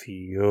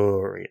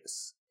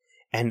furious.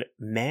 And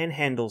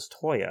manhandles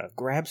Toya,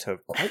 grabs her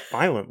quite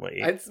violently.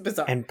 It's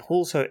bizarre. And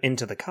pulls her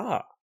into the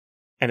car.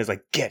 And is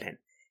like, get in.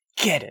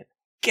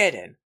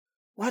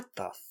 What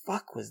the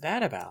fuck was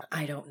that about?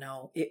 I don't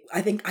know.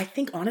 I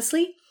think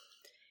honestly,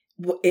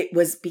 it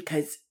was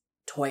because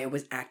Toya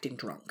was acting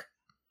drunk.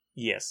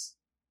 Yes.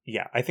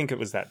 Yeah, I think it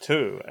was that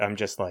too. I'm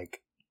just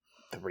like,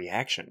 the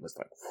reaction was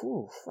like,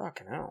 whew,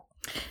 fucking hell.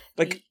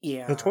 Like,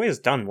 yeah. LaToya's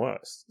done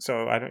worse.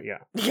 So I don't, yeah.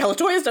 Yeah,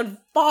 LaToya's done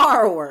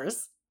far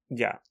worse.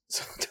 Yeah.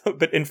 So,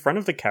 but in front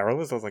of the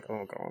carolers, I was like,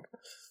 oh god.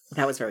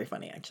 That was very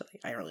funny, actually.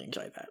 I really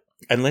enjoyed that.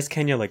 Unless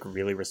Kenya, like,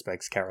 really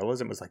respects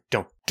carolers and was like,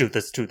 don't do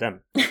this to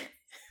them.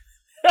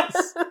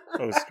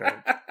 So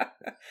strange.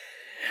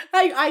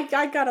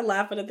 I gotta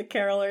laugh at the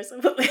carolers.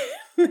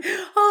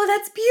 Oh,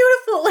 that's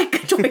beautiful. Like,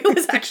 Toya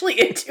was actually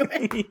into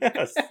it.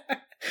 Yes.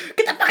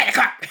 Get the fire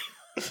car.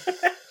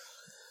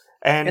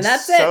 And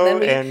that's so it. And then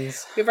we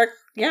ends. have our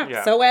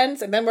so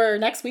ends. And then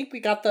next week we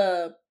got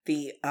the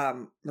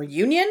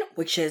reunion,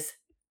 which is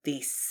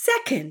the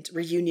second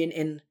reunion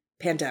in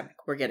pandemic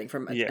we're getting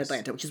from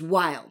Atlanta, which is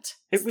wild.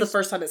 It's the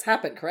first time it's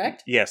happened,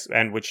 correct? Yes,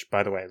 and which,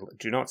 by the way,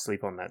 do not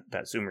sleep on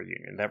that Zoom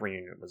reunion. That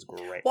reunion was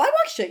great. Well, I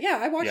watched it. Yeah,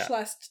 I watched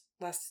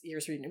last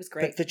year's reunion. It was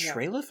great. But the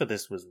trailer for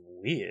this was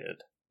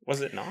weird.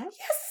 Was it not?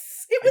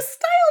 Yes, it was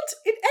styled.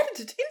 It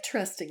edited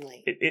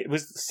interestingly. It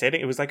was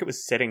setting. It was like it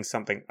was setting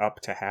something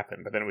up to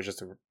happen, but then it was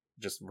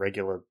just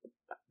regular,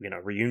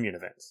 reunion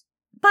events.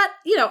 But,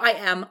 I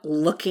am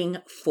looking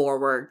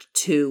forward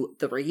to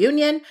the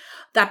reunion.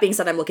 That being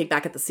said, I'm looking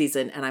back at the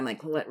season and I'm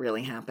like, what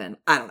really happened?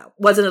 I don't know.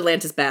 Wasn't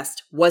Atlanta's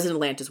best? Wasn't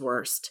Atlanta's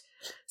worst?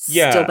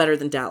 Yeah. Still better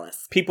than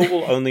Dallas. People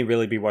will only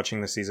really be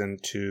watching the season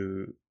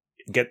to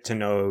get to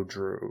know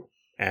Drew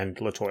and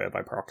LaToya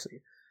by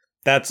proxy.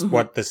 That's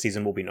what the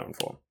season will be known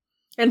for.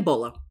 And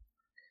Bolo.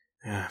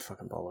 Ah,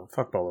 fucking Bolo.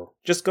 Fuck Bolo.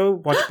 Just go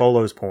watch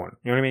Bolo's porn.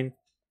 You know what I mean?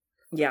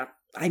 Yeah.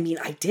 I mean,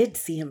 I did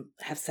see him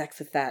have sex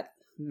with that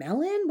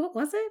melon. What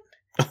was it?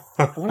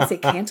 I want to say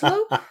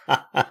cantaloupe.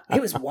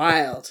 It was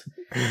wild.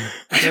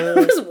 It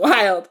was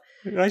wild.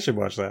 I should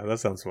watch that. That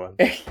sounds fun.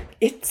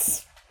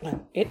 It's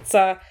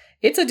a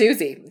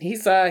doozy.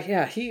 He's I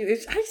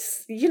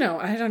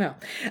don't know.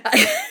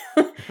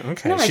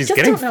 Okay, no, she's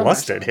getting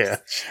flustered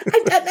here.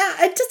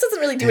 It just doesn't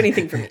really do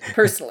anything for me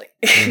personally.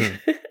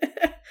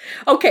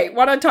 Okay,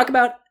 want to talk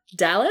about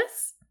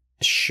Dallas?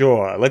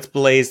 Sure, let's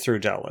blaze through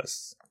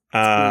Dallas.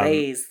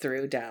 Blaze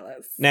through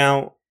Dallas.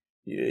 Now,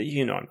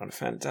 I'm not a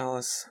fan of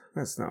Dallas.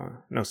 That's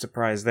no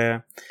surprise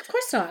there. Of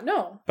course not,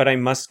 no. But I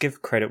must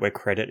give credit where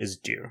credit is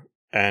due,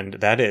 and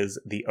that is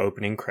the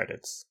opening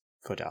credits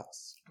for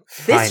Dallas.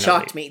 Finally. This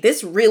shocked me.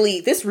 This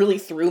really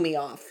threw me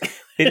off.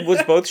 It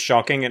was both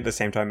shocking and at the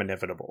same time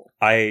inevitable.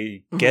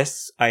 I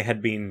guess it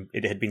had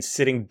been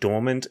sitting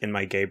dormant in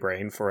my gay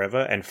brain forever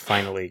and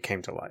finally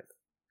came to life.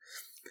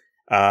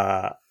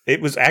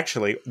 It was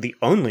actually the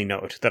only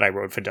note that I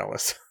wrote for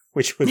Dallas,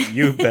 which was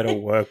 "You better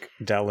work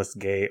Dallas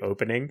gay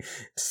opening,"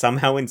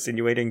 somehow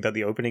insinuating that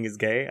the opening is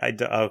gay.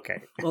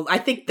 Okay. Well, I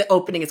think the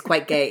opening is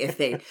quite gay if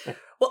they...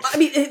 Well, I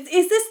mean,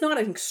 is this not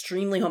an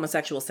extremely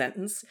homosexual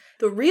sentence?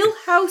 The Real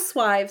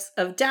Housewives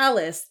of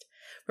Dallas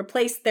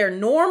replaced their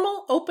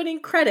normal opening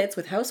credits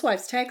with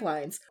Housewives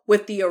taglines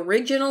with the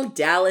original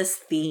Dallas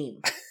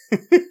theme.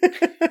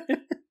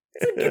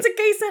 It's a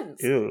gay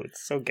sentence. Ew,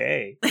 it's so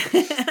gay.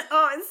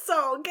 Oh, it's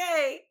so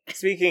gay.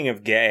 Speaking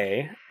of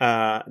gay,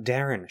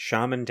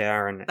 Shaman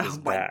Darren is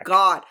back. Oh my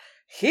god.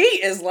 He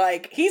is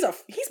like, he's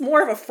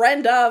more of a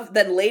friend of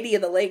than Lady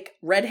of the Lake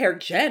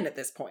red-haired Jen at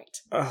this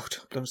point. Oh,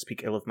 don't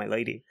speak ill of my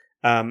lady.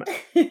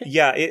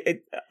 Yeah,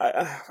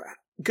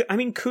 I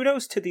mean,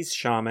 kudos to these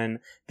shaman,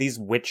 these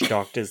witch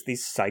doctors,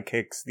 these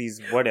psychics,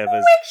 these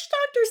whatevers. Witch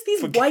doctors,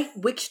 these white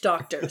witch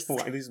doctors.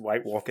 These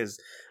white walkers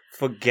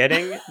for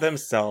getting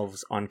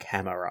themselves on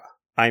camera.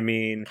 I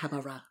mean,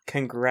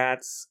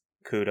 congrats,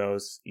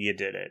 kudos, you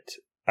did it.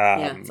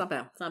 Yeah, it's not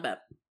bad. It's not bad.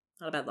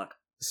 Not a bad look.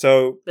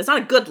 So it's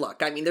not a good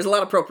look. I mean, there's a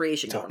lot of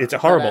appropriation going on. It's a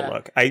horrible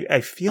look.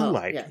 I feel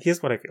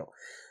here's what I feel.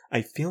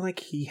 I feel like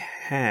he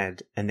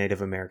had a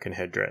Native American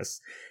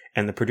headdress,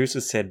 and the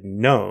producers said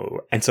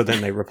no, and so then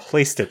they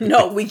replaced it.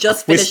 No, we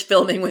just finished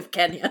filming with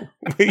Kenya.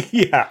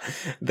 Yeah,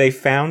 they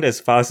found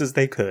as fast as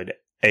they could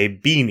a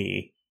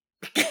beanie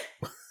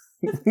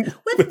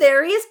with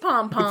various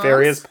pom-poms.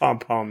 Various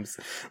pom-poms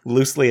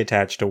loosely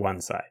attached to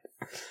one side.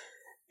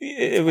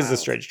 It was a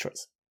strange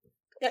choice.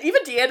 Yeah,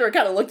 even Deandra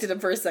kind of looked at him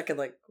for a second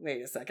like,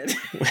 wait a second.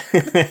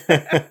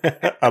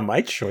 Are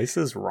my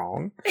choices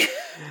wrong?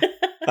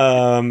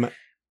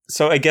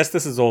 So I guess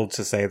this is all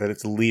to say that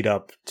it's lead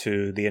up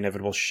to the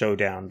inevitable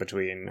showdown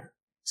between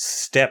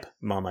Step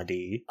Mama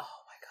D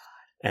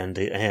and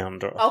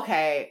Deandra.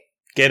 Okay.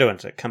 Get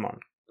into it. Come on.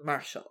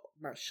 Marshall.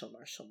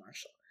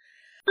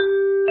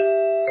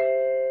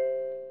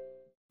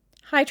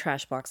 Hi,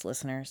 Trashbox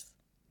listeners.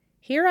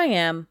 Here I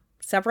am,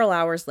 several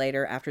hours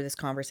later after this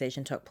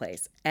conversation took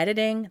place,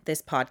 editing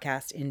this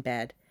podcast in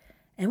bed.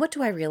 And what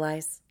do I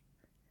realize?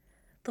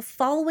 The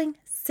following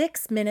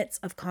 6 minutes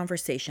of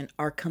conversation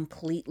are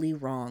completely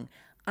wrong.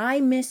 I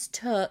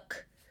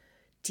mistook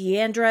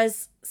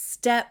Deandra's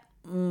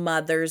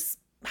stepmother's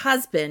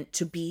husband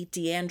to be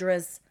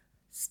Deandra's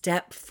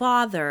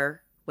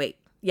stepfather.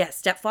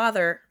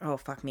 Stepfather. Oh,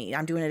 fuck me.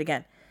 I'm doing it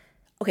again.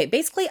 Okay,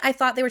 basically, I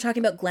thought they were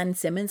talking about Glenn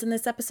Simmons in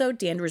this episode,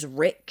 Deandra's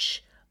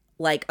rich,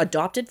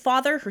 adopted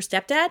father, her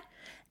stepdad,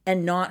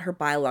 and not her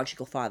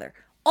biological father.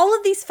 All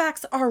of these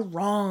facts are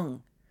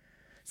wrong.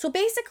 So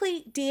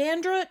basically,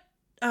 Deandra...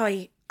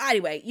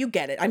 anyway, you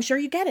get it. I'm sure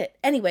you get it.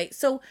 Anyway,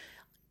 so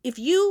if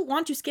you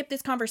want to skip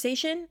this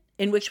conversation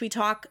in which we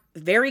talk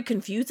very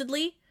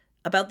confusedly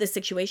about this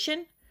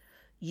situation,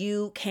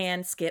 you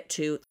can skip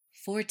to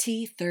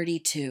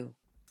 4032.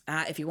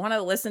 If you want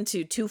to listen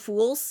to two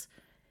fools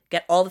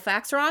get all the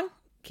facts wrong,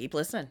 keep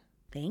listening.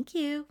 Thank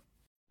you.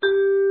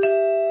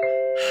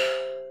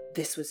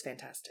 This was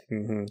fantastic.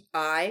 Mm-hmm.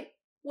 I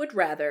would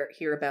rather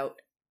hear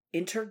about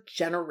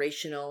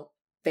intergenerational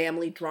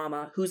family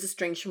drama, who's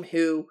estranged from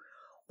who,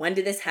 When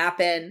did this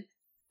happen?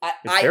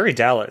 It's very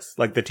Dallas,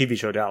 like the TV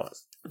show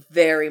Dallas.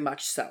 Very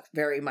much so.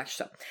 Very much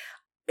so.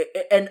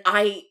 And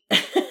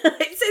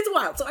it's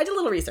wild. So I did a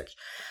little research.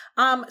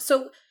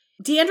 So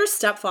Deandra's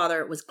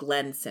stepfather was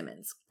Glenn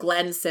Simmons.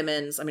 Glenn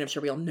Simmons, I mean, I'm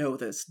sure we all know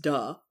this,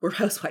 duh. We're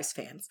Housewives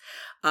fans.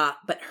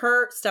 But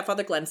her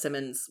stepfather, Glenn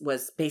Simmons,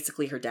 was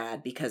basically her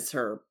dad because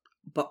her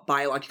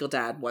biological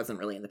dad wasn't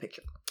really in the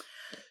picture.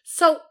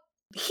 So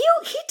he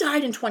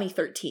died in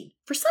 2013.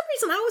 For some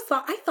reason,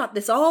 I thought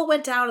this all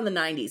went down in the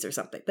 90s or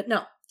something. But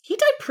no, he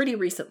died pretty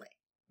recently.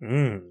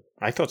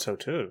 I thought so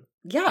too.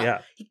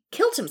 Yeah. He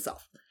killed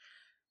himself.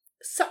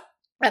 So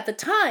at the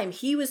time,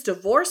 he was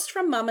divorced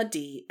from Mama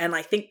D and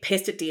I think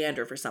pissed at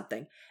Deandra for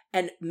something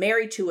and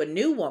married to a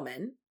new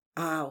woman.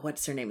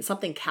 What's her name?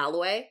 Something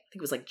Calloway. I think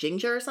it was like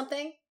Ginger or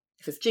something.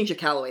 If it's Ginger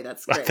Calloway,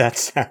 that's great. That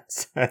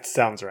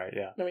sounds right,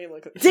 yeah. Let me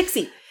look at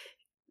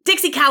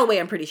Dixie Calloway,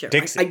 I'm pretty sure.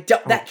 Dixie. I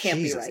don't. That can't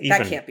be right.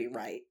 That can't be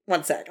right.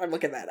 One sec. I'm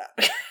looking that up.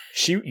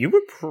 You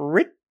were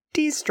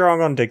pretty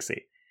strong on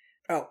Dixie.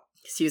 Oh,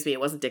 excuse me. It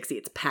wasn't Dixie.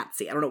 It's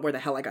Patsy. I don't know where the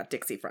hell I got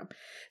Dixie from.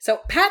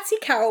 So Patsy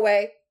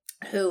Calloway,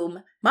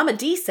 whom Mama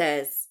D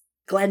says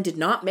Glenn did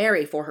not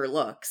marry for her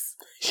looks.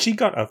 She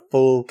got a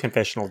full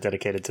confessional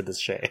dedicated to this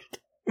shade.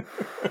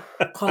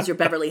 Calls your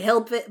Beverly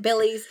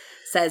Hillbillies.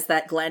 Says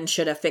that Glenn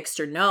should have fixed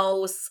her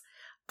nose.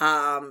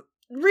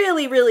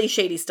 Really, really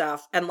shady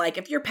stuff. And like,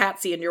 if you're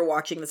Patsy and you're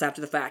watching this after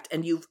the fact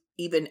and you've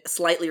even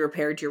slightly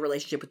repaired your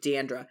relationship with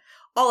Deandra,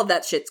 all of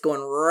that shit's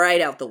going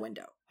right out the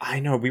window. I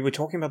know. We were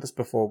talking about this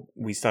before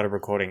we started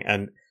recording,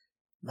 and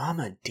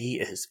Mama D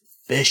is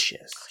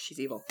vicious. She's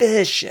evil.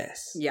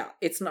 Vicious. Yeah,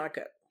 it's not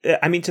good.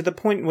 I mean, to the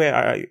point where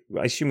I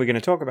assume we're going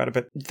to talk about it,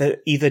 but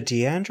either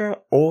Deandra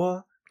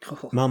or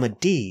Mama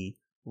D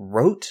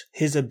wrote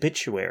his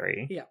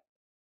obituary,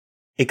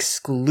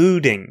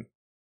 excluding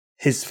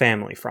his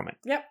family from it.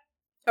 Yep.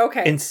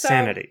 Okay.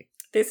 Insanity.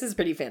 So this is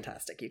pretty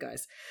fantastic, you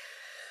guys.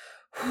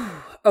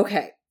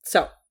 Okay,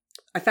 so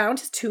I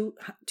found his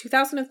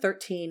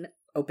 2013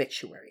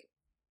 obituary.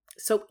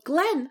 So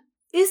Glenn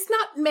is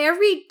not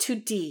married to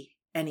D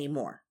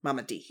anymore,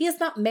 Mama D. He is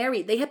not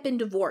married. They have been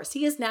divorced.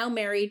 He is now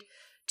married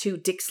to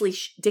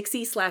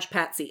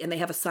Dixie/Patsy, and they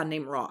have a son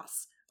named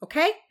Ross.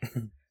 Okay?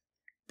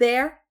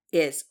 There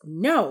is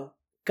no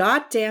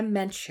goddamn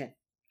mention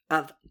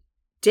of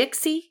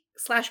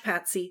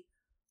Dixie/Patsy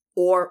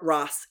or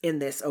Ross in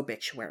this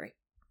obituary.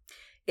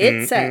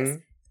 It says,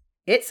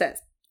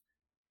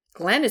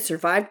 Glenn is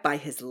survived by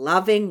his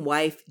loving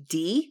wife,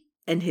 Dee,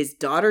 and his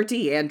daughter,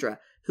 Deandra,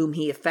 whom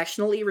he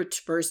affectionately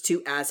refers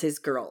to as his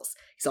girls.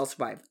 He's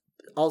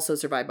also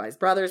survived by his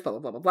brothers, blah,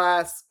 blah, blah, blah,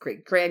 blah,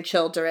 great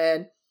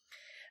grandchildren.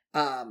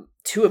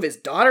 2 of his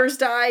daughters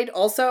died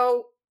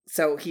also,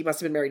 so he must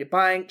have been married a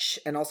bunch,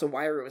 and also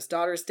why are his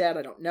daughters dead?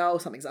 I don't know,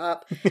 something's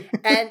up.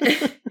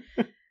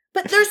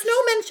 But there's no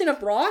mention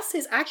of Ross,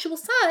 his actual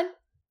son,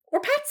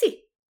 or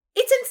Patsy.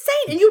 It's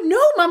insane. And you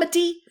know Mama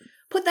D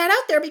put that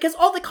out there because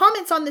all the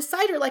comments on this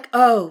site are like,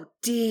 oh,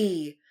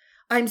 D,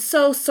 I'm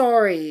so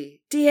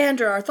sorry.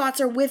 Deandra, our thoughts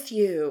are with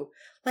you.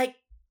 Like,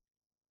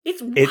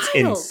 it's wild. It's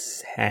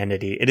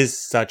insanity. It is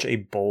such a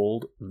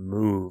bold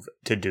move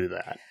to do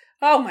that.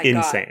 Oh my God.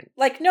 Insane.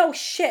 Like, no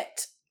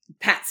shit.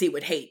 Patsy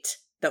would hate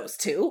those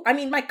two. I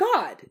mean, my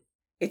God.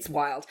 It's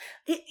wild.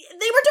 They were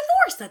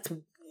divorced. That's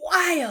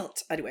wild.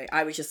 Anyway,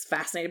 I was just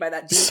fascinated by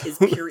that. D is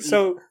pure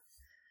evil.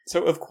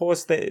 So of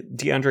course,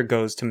 Deandra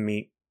goes to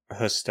meet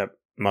her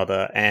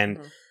stepmother, and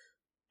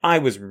I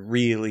was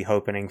really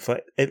hoping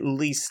for at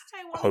least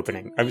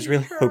I was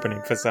really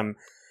hoping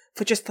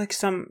for just like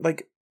some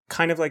like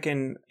kind of like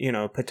in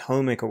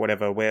Potomac or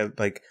whatever, where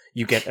like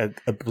you get a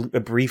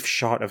brief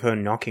shot of her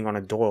knocking on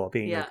a door,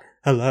 being like,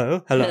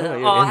 "Hello, are you in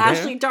there?"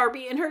 Ashley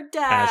Darby and her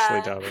dad.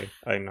 Ashley Darby,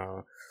 I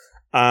know.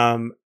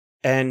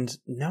 And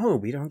no,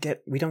 we don't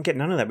get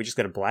none of that. We just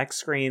get a black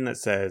screen that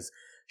says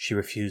she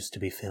refused to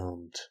be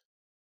filmed.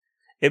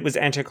 It was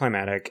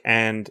anticlimactic,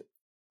 and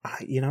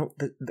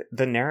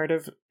the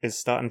narrative is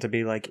starting to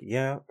be like,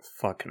 yeah,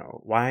 fuck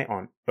no. Why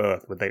on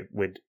earth would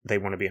they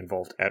want to be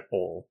involved at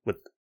all with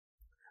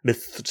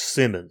Miss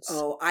Simmons?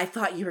 Oh, I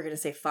thought you were going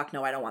to say, fuck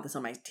no, I don't want this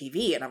on my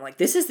TV. And I'm like,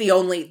 this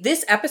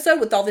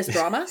episode with all this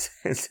drama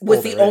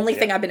was the only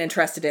thing I've been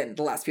interested in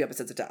the last few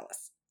episodes of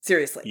Dallas.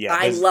 Seriously. Yeah,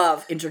 I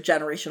love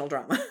intergenerational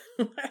drama.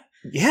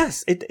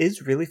 Yes, it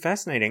is really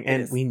fascinating.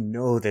 And we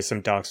know there's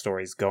some dark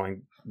stories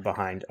going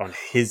behind on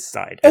his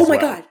side as well.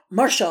 God,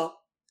 Marshall.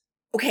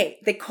 Okay,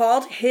 they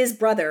called his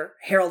brother,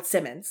 Harold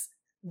Simmons,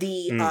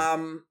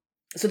 so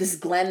this is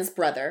Glenn's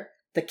brother,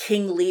 the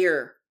King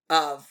Lear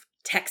of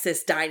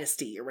Texas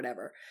Dynasty or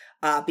whatever,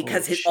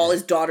 because all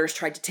his daughters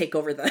tried to take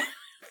over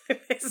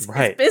his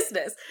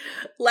business.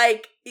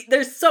 Like,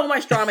 there's so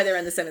much drama there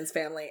in the Simmons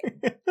family.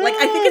 Like,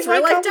 I think it's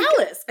real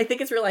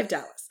life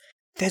Dallas.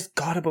 There's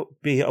gotta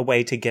be a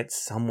way to get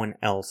someone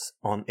else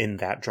in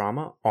that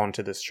drama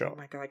onto this show. Oh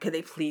my God, could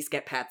they please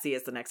get Patsy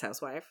as the next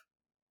housewife?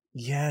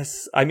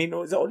 Yes. I mean,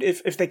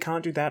 if they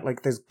can't do that,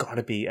 like, there's got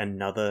to be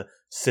another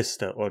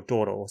sister or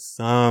daughter or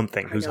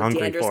something who's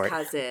hungry Deandra's for it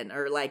cousin,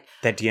 or like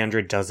that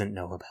Deandra doesn't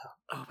know about.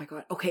 oh my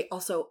god. Okay,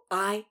 also,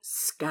 I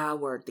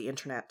scoured the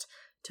internet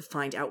to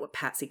find out what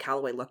Patsy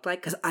Calloway looked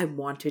like because I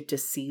wanted to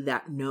see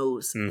that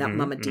nose that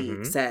Mama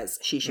D says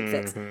she should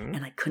fix,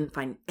 and I couldn't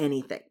find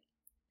anything.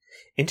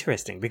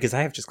 Interesting, because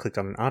I have just clicked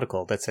on an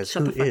article that says,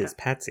 who is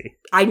Patsy?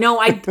 I know,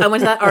 I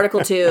went to that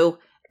article too,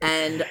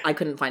 and I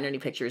couldn't find any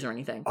pictures or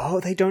anything.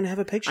 Oh, they don't have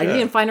a picture? I didn't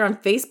even find her on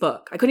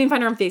Facebook. I couldn't even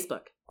find her on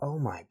Facebook. Oh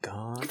my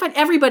god. I can find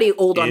everybody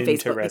old on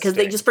Facebook because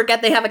they just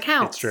forget they have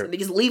accounts. It's true. They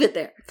just leave it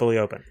there. Fully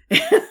open.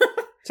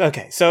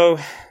 So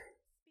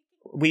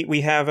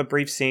we have a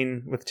brief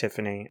scene with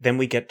Tiffany. Then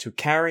we get to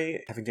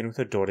Carrie having dinner with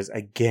her daughters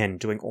again,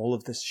 doing all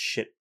of this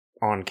shit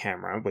on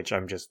camera, which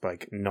I'm just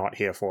like not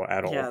here for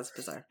at all. Yeah, it's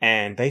bizarre.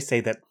 And they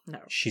say that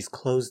she's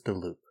closed the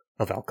loop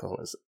of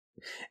alcoholism.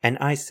 And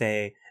I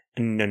say,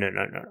 no.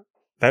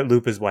 That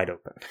loop is wide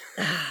open.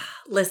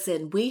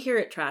 Listen, we here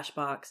at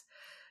Trashbox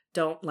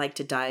don't like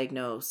to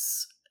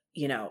diagnose,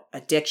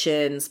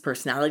 addictions,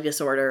 personality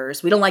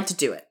disorders. We don't like to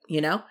do it,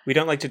 We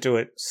don't like to do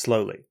it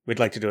slowly. We'd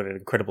like to do it at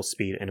incredible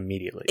speed and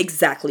immediately.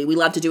 Exactly. We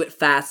love to do it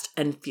fast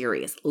and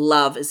furious.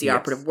 Love is the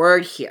operative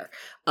word here.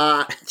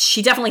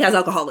 She definitely has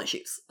alcohol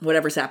issues,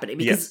 whatever's happening,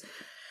 because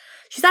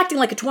she's acting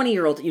like a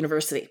 20-year-old at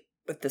university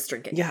with this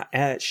drinking.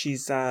 Yeah,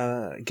 she's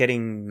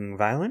getting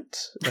violent.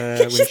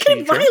 She's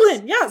getting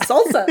violent. Yeah,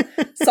 salsa.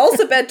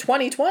 Salsa bed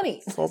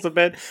 2020. Salsa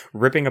bed,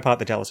 ripping apart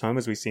the Dallas home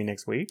as we see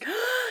next week.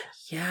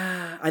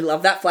 Yeah, I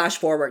love that flash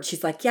forward.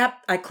 She's like, yep,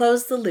 I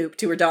closed the loop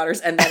to her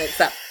daughters, and then it's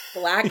that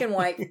black and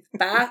white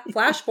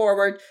flash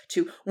forward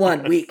to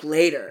 1 week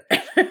later.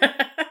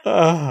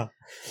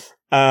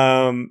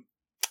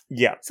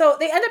 Yeah. So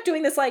they end up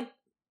doing this like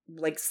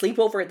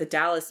sleepover at the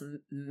Dallas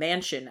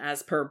mansion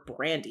as per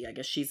Brandy. I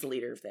guess she's the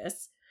leader of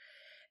this.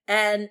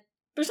 And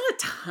there's not a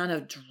ton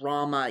of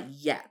drama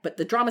yet, but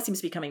the drama seems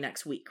to be coming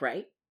next week,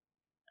 right?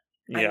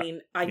 Yeah. I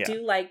mean, I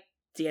do like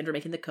Deandra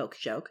making the coke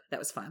joke. That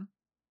was fun.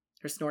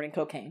 Her snorting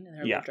cocaine in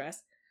her little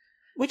dress.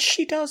 Which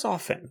she does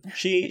often.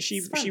 She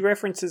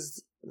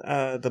references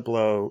the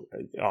blow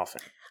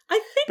often. I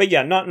think. But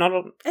yeah, not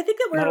I think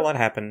that not a lot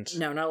happened.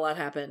 No, not a lot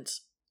happened.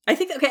 I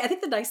think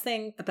the nice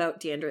thing about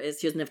Deandra is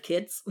she doesn't have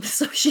kids,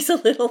 so she's a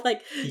little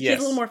she's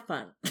a little more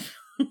fun.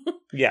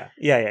 Yeah.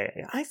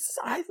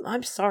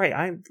 I'm sorry.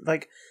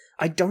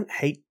 I don't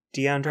hate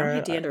Deandra. I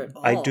don't hate Deandra at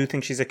all. I do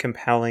think she's a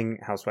compelling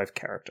housewife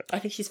character. I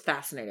think she's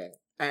fascinating.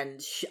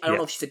 And I don't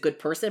know if she's a good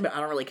person, but I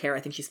don't really care.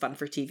 I think she's fun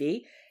for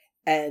TV.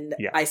 And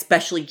I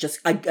especially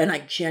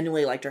I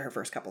genuinely liked her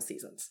first couple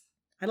seasons.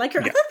 I like her.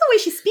 I like the way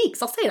she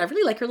speaks. I'll say it. I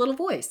really like her little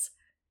voice.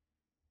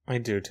 I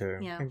do too.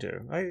 Yeah. I do.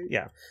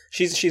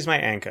 She's my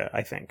anchor,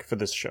 I think, for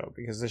this show,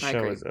 because this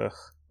show is ugh.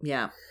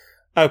 Yeah.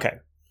 Okay.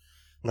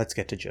 Let's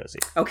get to Jersey.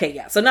 Okay,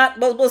 yeah. So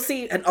we'll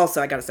see. And also,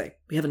 I gotta say,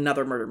 we have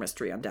another murder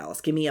mystery on Dallas.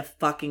 Give me a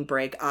fucking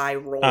break. I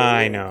roll.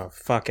 I know.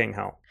 Fucking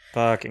hell.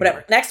 Whatever.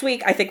 Hell. Next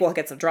week, I think we'll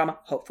get some drama.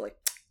 Hopefully.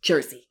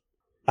 Jersey.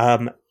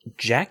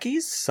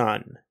 Jackie's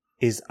son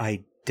is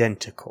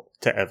identical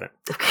to Evan.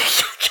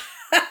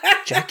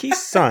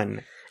 Jackie's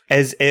son,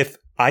 as if,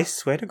 I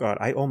swear to God,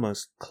 I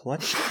almost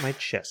clutched my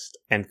chest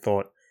and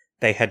thought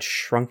they had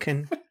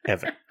shrunken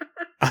Evan.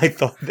 I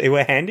thought they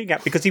were handing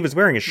out, because he was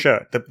wearing a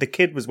shirt. The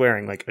kid was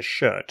wearing like a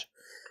shirt.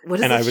 What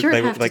does that shirt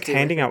they have were like to do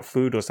handing with out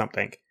food or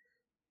something.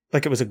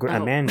 Like it was a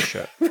man's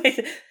shirt.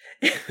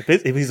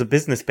 It was a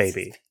business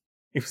baby.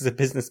 It was a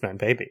businessman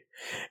baby.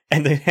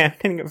 And they're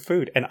handing him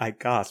food, and I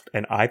gasped,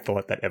 and I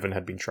thought that Evan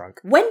had been shrunk.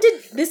 When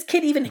did this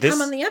kid even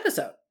come on the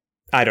episode?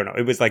 I don't know.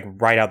 It was like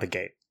right out the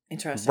gate.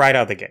 Interesting. Right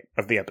out the gate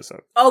of the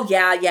episode. Oh,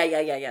 yeah.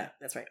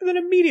 That's right. And then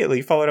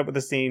immediately followed up with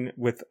a scene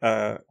with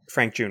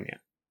Frank Jr.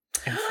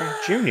 And Frank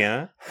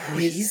Jr.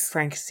 is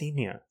Frank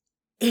Sr.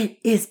 It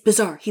is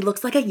bizarre. He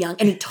looks like a young,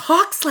 and he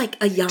talks like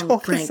a young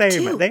Frank,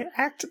 too. They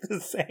act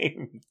the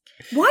same.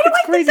 Why do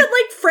I think that,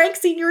 like, Frank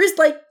Sr. is,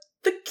 like,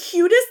 the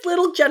cutest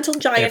little gentle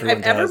giant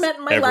I've ever met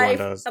in my life?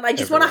 And I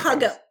just want to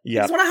hug him. Yep.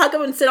 I just want to hug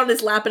him and sit on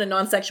his lap in a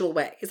non-sexual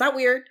way. Is that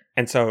weird?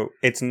 And so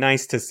it's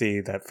nice to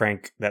see that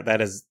Frank, that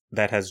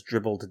has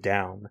dribbled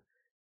down.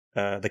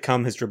 The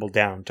cum has dribbled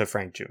down to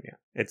Frank Jr.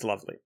 It's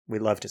lovely. We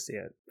love to see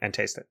it and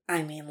taste it.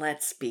 I mean,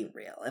 let's be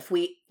real. If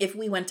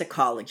we went to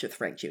college with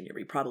Frank Jr.,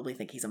 we probably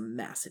think he's a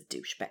massive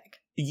douchebag.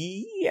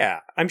 Yeah,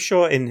 I'm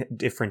sure in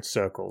different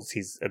circles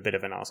he's a bit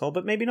of an asshole,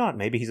 but maybe not.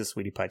 Maybe he's a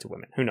sweetie pie to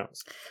women. Who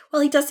knows?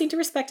 Well, he does seem to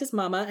respect his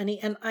mama,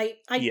 and I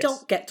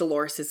don't get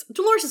Dolores.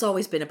 Dolores has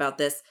always been about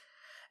this.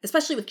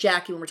 Especially with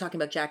Jackie, when we're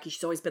talking about Jackie,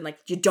 she's always been like,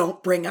 you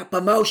don't bring up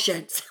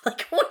emotions.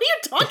 Like, what are you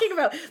talking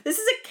about? This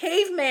is a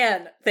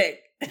caveman thing.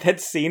 That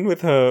scene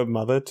with her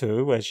mother,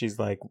 too, where she's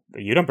like,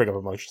 you don't bring up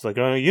emotions. She's like,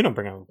 oh, you don't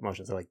bring up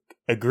emotions. They're like,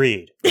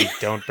 agreed. We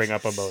don't bring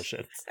up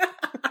emotions.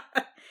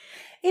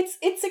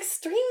 It's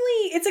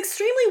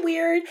extremely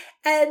weird,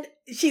 and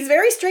she's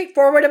very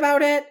straightforward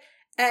about it,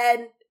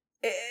 and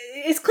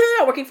it's clearly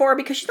not working for her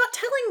because she's not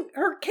telling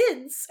her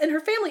kids and her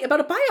family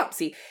about a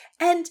biopsy.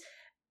 And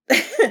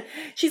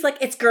she's like,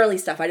 it's girly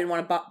stuff. I didn't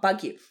want to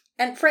bug you.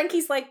 And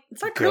Frankie's like,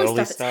 it's not girly Girly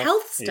stuff, stuff? it's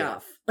health Yeah.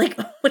 stuff. Like,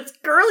 what's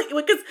girly?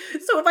 Because,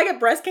 so if I get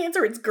breast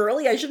cancer, it's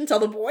girly, I shouldn't tell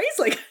the boys?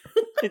 Like,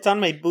 It's on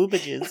my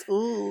boobages.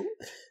 Ooh.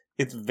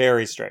 It's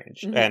very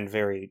strange Mhm. and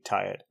very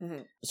tired.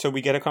 Mhm. So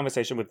we get a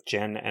conversation with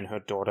Jen and her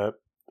daughter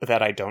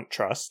that I don't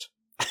trust.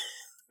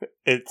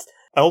 It's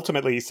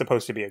ultimately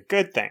supposed to be a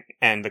good thing,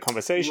 and the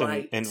conversation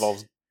Right.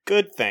 involves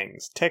good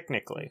things,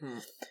 technically.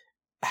 Mhm.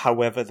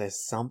 However,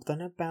 there's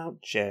something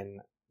about Jen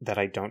that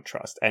I don't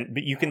trust.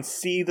 But you can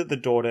see that the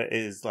daughter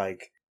is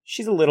like,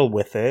 she's a little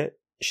with it.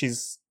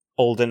 She's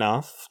old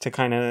enough to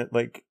kind of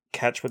like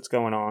catch what's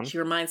going on. She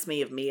reminds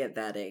me of me at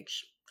that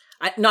age.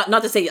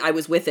 Not to say I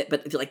was with it,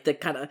 but like the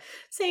kind of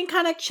same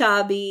kind of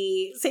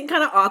chubby, same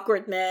kind of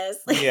awkwardness.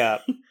 Yeah.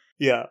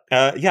 Yeah.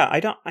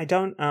 I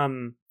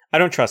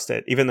don't trust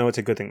it, even though it's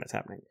a good thing that's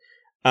happening.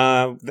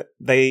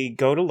 They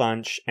go to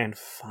lunch, and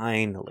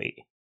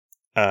finally,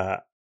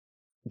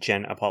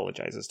 Jen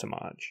apologizes to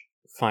Marge.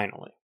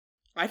 Finally.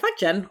 I thought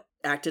Jen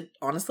acted,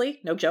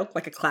 honestly, no joke,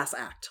 like a class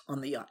act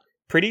on the yacht.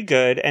 Pretty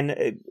good,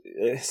 and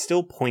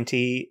still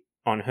pointy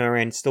on her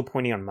end, still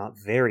pointy on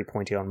very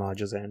pointy on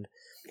Marge's end.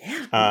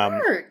 Yeah,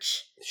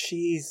 Marge.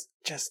 She's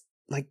just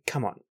like,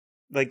 come on,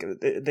 like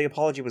the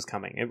apology was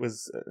coming. It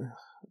was,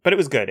 but it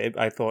was good.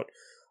 I thought,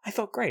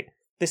 great.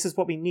 This is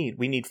what we need.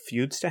 We need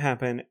feuds to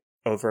happen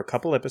over a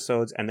couple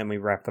episodes, and then we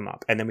wrap them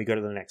up, and then we go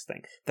to the next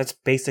thing. That's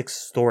basic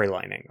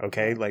storylining,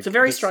 okay? Like, It's a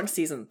very strong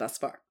season thus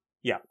far.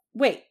 Yeah.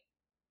 Wait,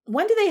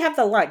 when do they have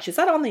the lunch? Is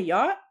that on the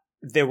yacht?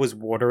 There was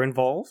water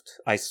involved.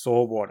 I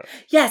saw water.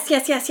 Yes.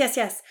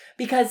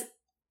 Because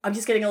I'm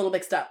just getting a little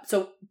mixed up.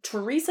 So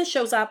Teresa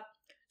shows up,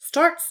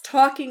 starts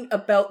talking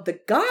about the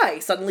guy,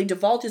 suddenly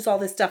divulges all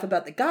this stuff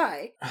about the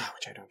guy.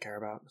 Which I don't care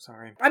about.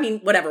 Sorry. I mean,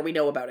 whatever, we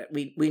know about it.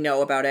 We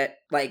know about it.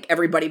 Like,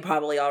 everybody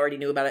probably already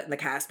knew about it in the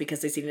cast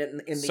because they've seen it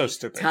in So the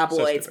stupid.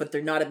 tabloids, So but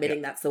they're not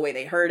admitting that's the way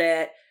they heard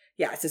it.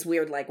 Yeah, it's this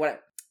weird, like, whatever.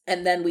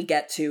 And then we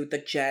get to the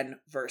Jen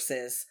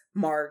versus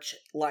Marge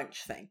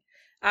lunch thing.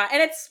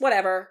 And it's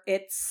whatever.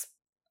 It's,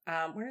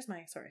 where's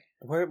my, sorry.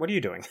 What are you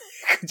doing?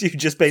 You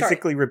just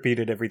basically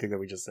repeated everything that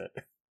we just said.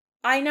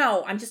 I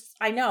know. I'm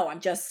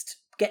just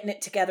getting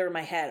it together in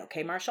my head.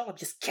 Okay, Marshall? I'm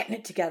just getting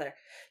it together.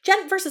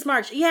 Jen versus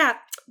Marge. Yeah,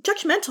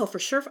 judgmental for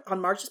sure on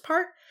Marge's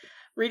part.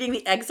 Reading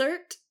the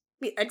excerpt,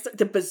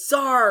 the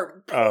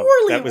bizarre,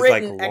 poorly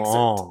written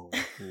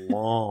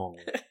long.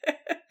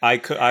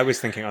 I was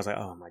thinking, I was like,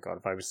 oh my god,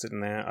 if I was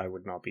sitting there, I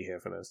would not be here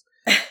for this.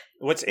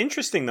 What's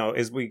interesting, though,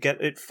 is we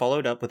get it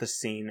followed up with a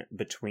scene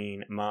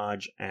between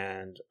Marge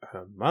and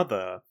her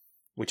mother,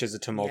 which is a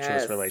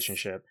tumultuous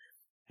relationship.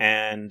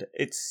 And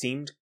it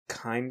seemed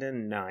kind of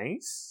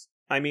nice.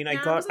 I mean,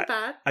 it wasn't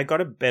bad. I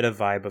got a better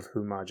vibe of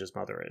who Marge's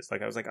mother is.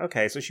 Like, I was like,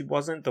 okay, so she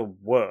wasn't the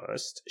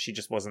worst. She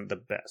just wasn't the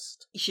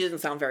best. She doesn't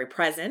sound very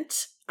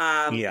present.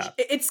 Yeah.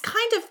 It's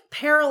kind of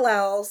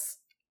parallels,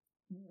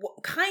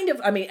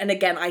 I mean, and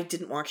again, I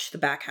didn't watch the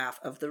back half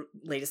of the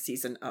latest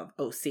season of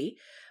OC,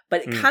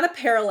 but it kind of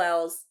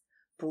parallels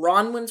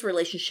Bronwyn's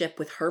relationship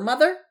with her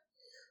mother.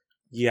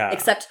 Yeah.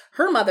 Except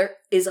her mother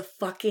is a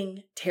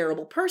fucking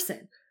terrible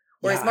person.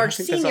 Whereas Marge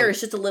Sr. is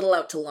just a little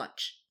out to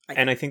lunch.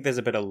 I think there's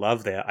a bit of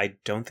love there. I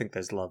don't think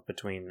there's love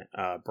between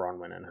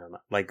Bronwyn and her.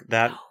 Like,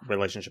 that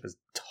relationship is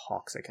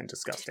toxic and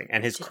disgusting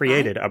and has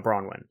created a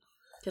Bronwyn.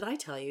 Did I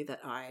tell you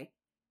that I,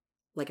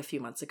 like a few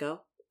months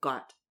ago,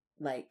 got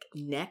like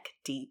neck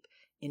deep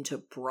into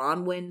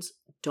Bronwyn's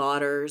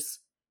daughter's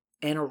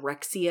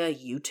anorexia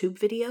YouTube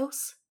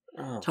videos?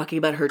 Talking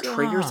about her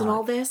triggers and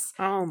all this.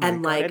 Oh my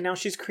god. And now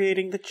she's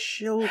creating the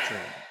children.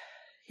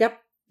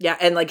 Yep. Yeah,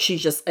 and like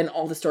she's just, and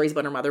all the stories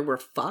about her mother were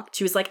fucked.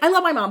 She was like, I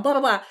love my mom, blah,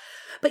 blah, blah.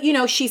 But,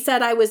 she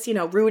said I was,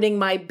 ruining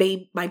my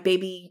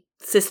baby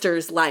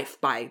sister's life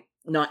by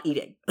not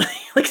eating.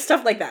 Like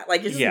stuff like that.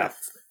 Like, it's just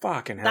nuts.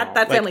 Fucking hell.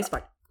 That family's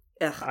fucked.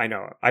 Ugh. I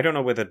know. I don't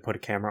know whether to put a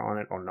camera on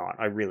it or not.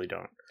 I really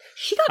don't.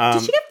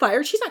 Did she get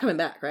fired? She's not coming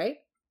back, right?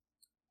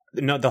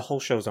 No, the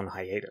whole show's on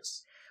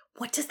hiatus.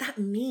 What does that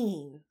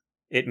mean?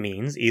 It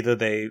means either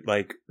they,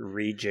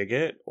 rejig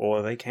it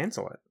or they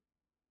cancel it.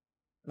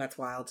 That's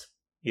wild.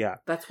 Yeah.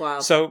 That's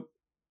wild. So,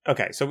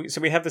 okay, so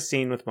we have the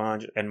scene with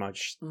Marge and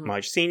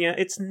Marge Senior.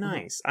 It's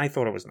nice. I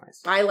thought it was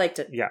nice. I liked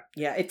it. Yeah.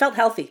 Yeah, it felt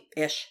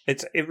healthy-ish.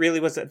 It really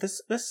was.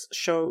 This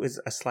show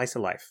is a slice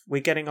of life.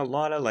 We're getting a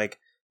lot of,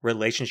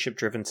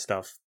 relationship-driven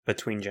stuff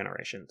between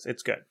generations.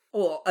 It's good.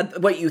 Well,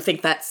 what, you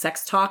think that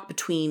sex talk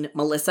between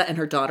Melissa and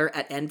her daughter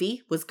at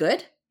Envy was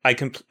good? I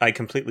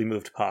completely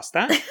moved past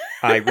that.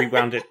 I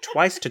rewound it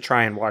twice to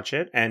try and watch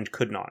it and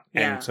could not.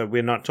 And so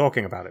we're not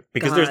talking about it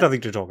because there's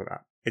nothing to talk about.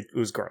 It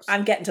was gross.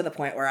 I'm getting to the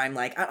point where I'm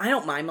like, I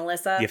don't mind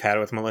Melissa. You've had it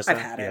with Melissa? I've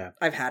had it.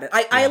 I've had it.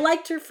 I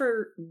liked her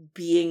for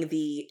being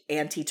the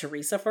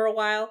anti-Teresa for a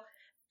while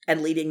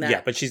and leading that.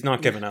 Yeah, but she's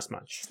not giving us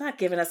much. She's not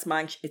giving us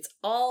much. It's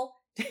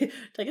all... Did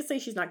I just say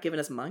she's not giving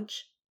us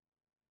munch?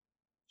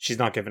 She's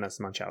not giving us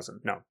Munchausen.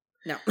 No.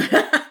 No.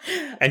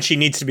 And she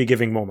needs to be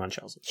giving more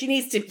Munchausen. She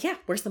needs to... Yeah,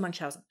 where's the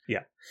Munchausen?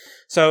 Yeah.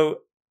 So,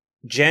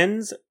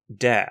 Jen's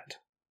dad,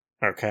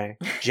 okay?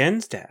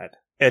 Jen's dad,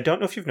 I don't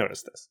know if you've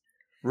noticed this,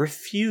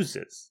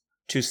 refuses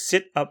to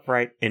sit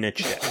upright in a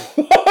chair.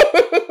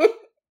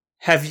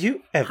 Have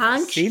you ever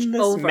Hunched seen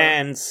this over.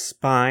 man's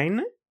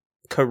spine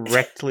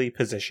correctly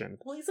positioned?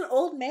 Well, he's an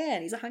old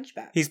man. He's a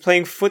hunchback. He's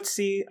playing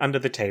footsie under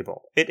the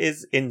table. It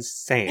is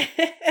insane.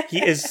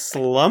 He is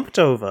slumped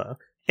over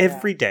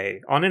every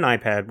day on an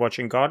iPad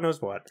watching God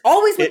knows what.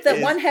 Always with It the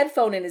is- one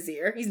headphone in his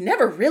ear. He's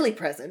never really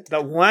present.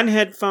 The one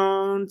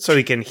headphone so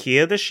he can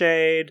hear the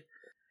shade.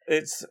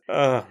 It's,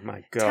 oh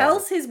my God.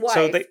 Tells his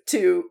wife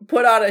to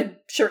put on a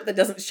shirt that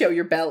doesn't show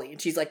your belly.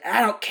 And she's like,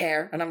 I don't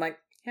care. And I'm like,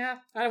 yeah,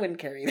 I wouldn't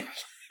care either.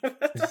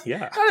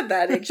 Yeah. Not at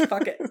that age.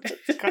 Fuck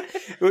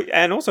it.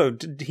 And also,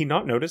 did he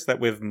not notice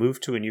that we've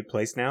moved to a new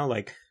place now?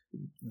 Like,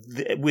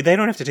 they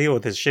don't have to deal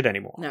with this shit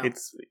anymore. No.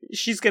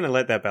 She's gonna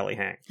let that belly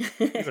hang.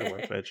 Give it a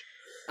work, bitch.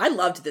 I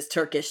loved this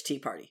Turkish tea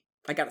party.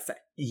 I gotta say.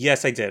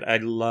 Yes, I did. I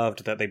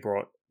loved that they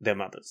brought their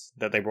mothers.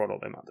 That they brought all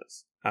their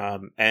mothers.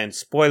 And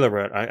spoiler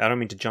alert, I don't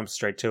mean to jump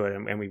straight to it,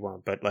 and we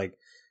won't, but like,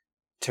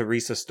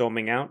 Teresa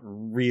storming out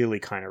really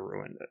kind of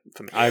ruined it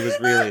for me. I was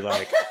really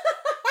like,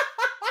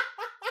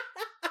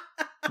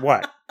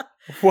 what?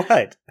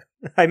 What?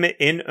 I'm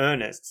in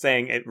earnest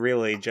saying it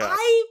really just...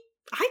 I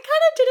kind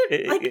of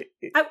didn't like.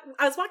 it-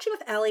 I was watching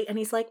with Ellie, and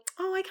he's like,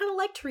 "Oh, I kind of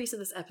like Teresa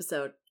this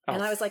episode," Oh.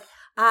 and I was like,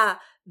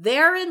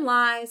 therein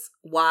lies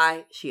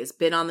why she has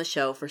been on the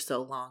show for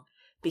so long.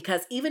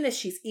 Because even if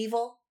she's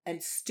evil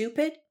and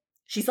stupid,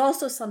 she's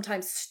also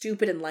sometimes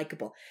stupid and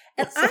likable.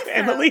 And I found,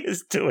 Emily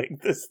is doing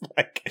this,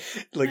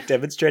 like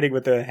demonstrating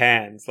with her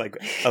hands, like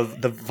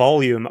of the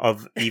volume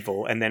of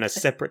evil, and then a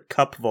separate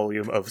cup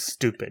volume of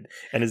stupid,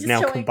 and is Just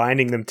now showing-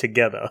 combining them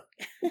together.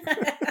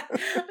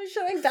 I'm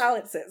showing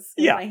balances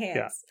in Yeah, my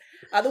hands.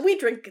 The weed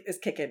drink is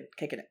kicking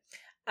it.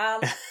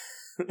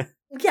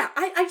 Yeah,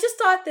 I just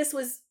thought this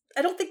was.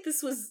 I don't think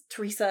this was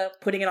Teresa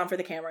putting it on for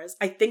the cameras.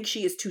 I think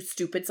she is too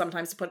stupid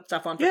sometimes to put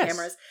stuff on for Yes.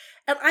 cameras.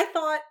 And I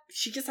thought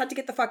she just had to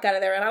get the fuck out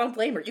of there, and I don't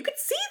blame her. You could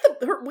see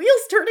her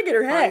wheels turning in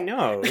her I head.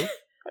 know.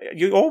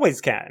 You always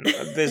can.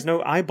 There's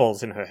no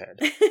eyeballs in her head.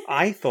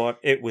 I thought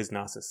it was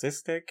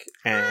narcissistic,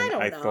 and I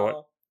I don't know.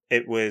 thought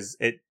it was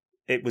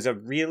a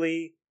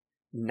really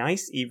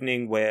nice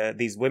evening where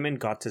these women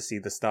got to see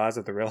the stars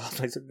of the Real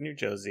Housewives of New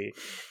Jersey,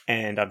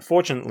 and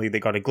unfortunately they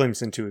got a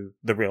glimpse into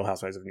the Real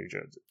Housewives of New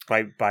Jersey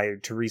by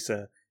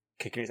Teresa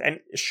kicking his. And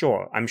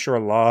sure, I'm sure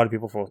a lot of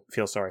people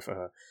feel sorry for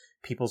her.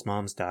 People's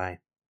moms die.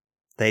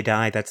 They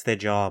die. That's their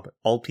job.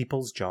 All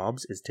people's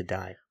jobs is to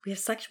die. We have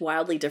such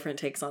wildly different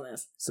takes on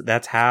this. So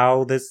that's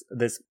how this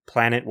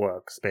planet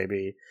works,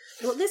 baby.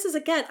 Well, this is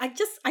again. I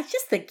just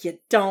think you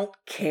don't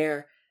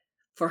care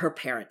for her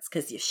parents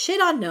because you shit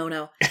on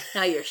Nono.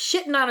 Now you're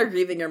shitting on her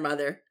grieving her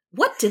mother.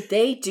 What did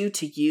they do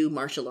to you,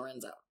 Marsha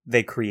Lorenzo?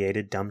 They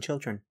created dumb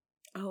children.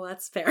 Oh,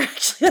 that's fair.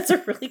 Actually, that's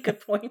a really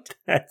good point.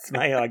 That's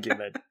my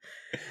argument.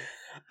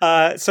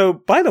 So,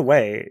 by the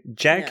way,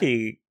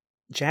 Jackie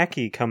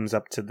comes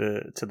up to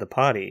the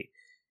party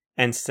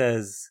and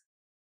says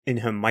in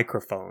her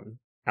microphone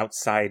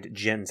outside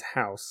Jen's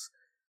house,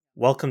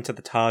 "Welcome to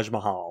the Taj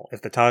Mahal.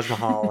 If the Taj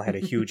Mahal had a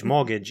huge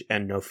mortgage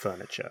and no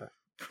furniture."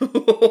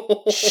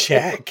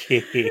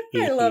 Jackie.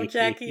 I love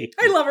Jackie.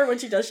 I love her when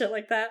she does shit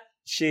like that.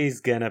 She's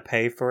gonna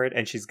pay for it,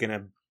 and she's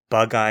gonna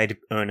bug-eyed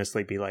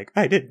earnestly be like,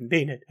 "I didn't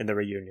mean it," in the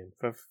reunion.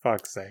 For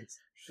fuck's sakes.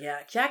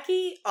 Yeah,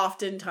 Jackie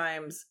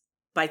oftentimes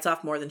bites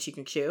off more than she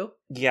can chew.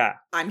 Yeah.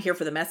 I'm here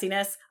for the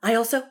messiness.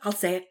 I'll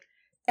say it,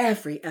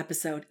 every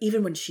episode,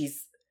 even when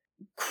she's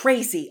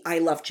crazy, I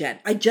love Jen.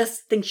 I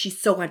just think she's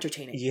so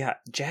entertaining. Yeah,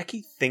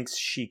 Jackie thinks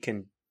she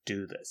can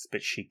do this,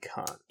 but she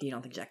can't. You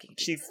don't think Jackie can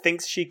do She this?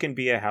 thinks she can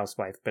be a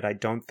housewife, but I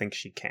don't think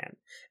she can.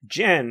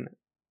 Jen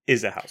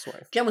is a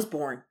housewife. Jen was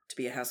born to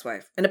be a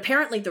housewife. And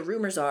apparently the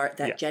rumors are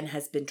that Yeah. Jen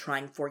has been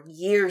trying for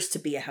years to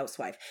be a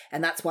housewife.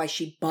 And that's why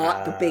she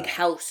bought the big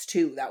house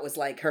too. That was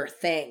like her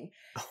thing.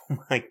 Oh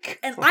my god.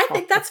 And I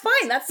think that's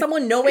fine. That's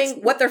someone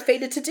knowing what they're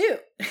fated to do.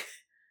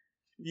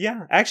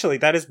 Yeah, actually,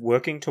 that is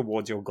working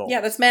towards your goal.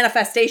 Yeah, that's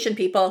manifestation,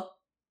 people.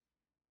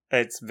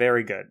 It's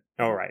very good.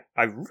 All right.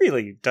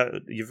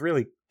 You've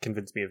really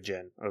convinced me of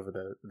Jen over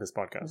this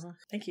podcast.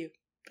 Thank you.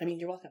 I mean,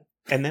 you're welcome.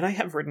 And then I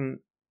have written,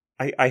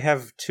 I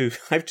have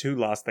two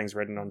last things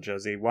written on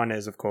Jersey. One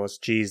is, of course,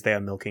 geez, they are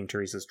milking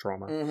Teresa's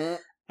trauma.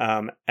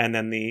 Mm-hmm. And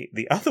then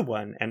the other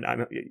one, and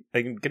I'm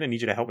going to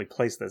need you to help me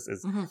place this,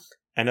 is Mm-hmm.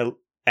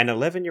 an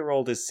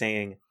 11-year-old is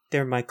saying,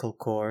 "They're Michael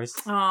Kors."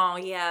 Oh,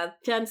 yeah.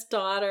 Jen's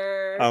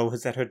daughter. Oh,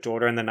 is that her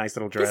daughter in the nice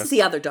little dress? This is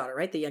the other daughter,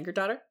 right? The younger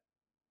daughter?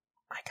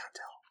 I can't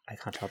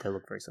tell. They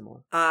look very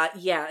similar.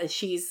 Yeah,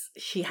 she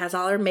has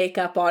all her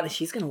makeup on, and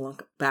she's gonna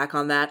look back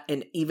on that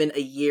in even a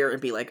year and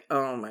be like,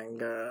 "Oh my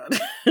god."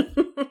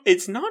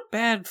 It's not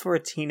bad for a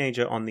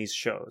teenager on these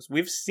shows.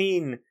 We've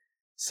seen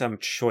some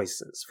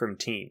choices from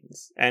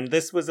teens, and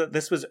this was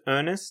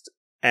earnest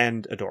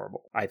and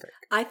adorable, I think.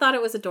 I thought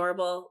it was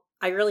adorable.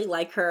 I really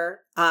like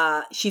her.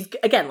 She's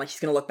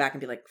gonna look back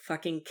and be like,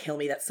 "Fucking kill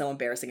me! That's so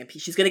embarrassing." And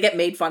she's gonna get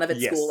made fun of at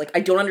Yes. school. Like, I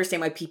don't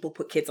understand why people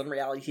put kids on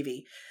reality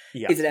TV.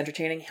 Yeah. Is it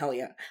entertaining? Hell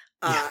yeah.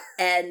 Yeah.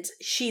 And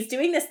she's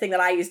doing this thing that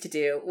I used to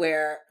do,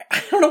 where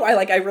I don't know why,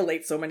 like, I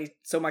relate so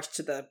much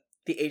to the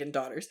Aiden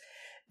daughters.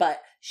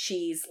 but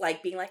she's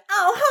like being like,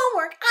 oh,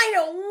 homework, I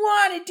don't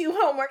want to do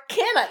homework,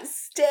 can I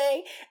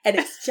stay? And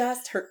it's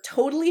just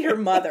totally her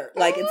mother.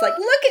 Like, it's like,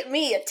 look at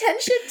me,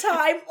 attention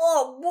time,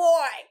 oh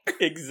boy.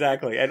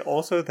 Exactly. And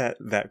also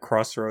that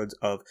crossroads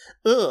of,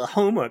 ugh,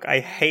 homework, I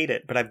hate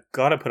it, but I've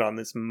got to put on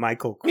this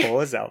Michael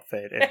Kors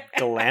outfit and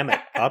glam it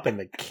up in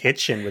the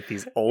kitchen with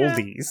these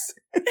oldies.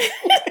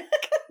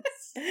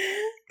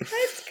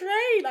 That's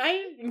great.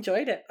 I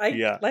enjoyed it.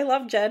 I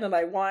love Jen, and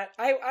I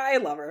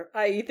love her.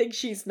 I think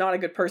she's not a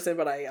good person,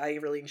 but I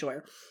really enjoy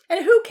her.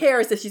 And who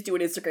cares if she's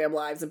doing Instagram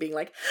lives and being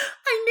like,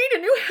 I need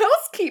a new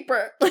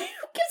housekeeper. Like,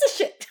 who gives a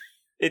shit?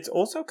 It's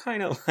also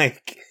kind of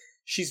like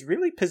she's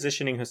really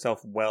positioning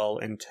herself well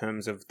in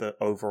terms of the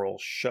overall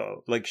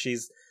show. Like,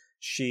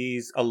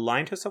 she's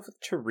aligned herself with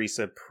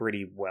Teresa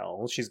pretty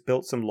well. She's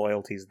built some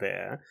loyalties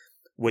there.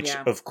 Which,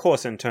 of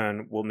course, in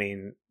turn will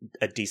mean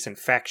a decent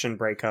faction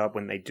breakup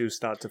when they do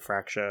start to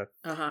fracture.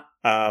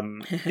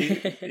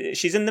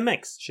 She's in the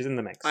mix.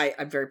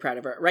 I'm very proud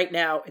of her. Right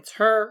now, it's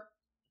her,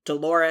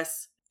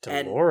 Dolores.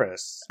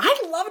 Dolores.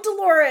 I love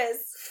Dolores.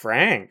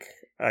 Frank,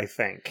 I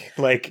think.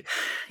 Like,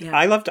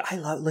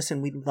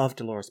 listen, we love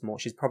Dolores Moore.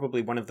 She's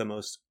probably one of the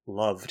most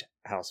loved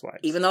housewives.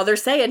 Even though they're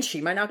saying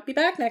she might not be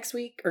back next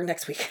year.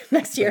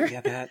 But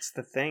yeah, that's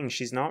the thing.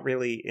 She's not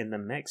really in the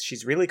mix.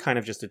 She's really kind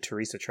of just a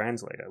Teresa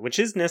translator, which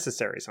is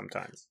necessary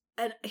sometimes.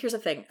 And here's the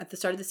thing. At the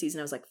start of the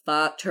season, I was like,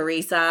 fuck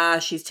Teresa.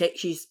 She's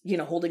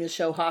holding the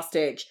show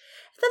hostage.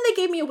 Then they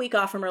gave me a week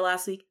off from her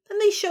last week. Then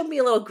they showed me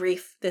a little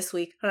grief this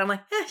week. And I'm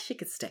like, she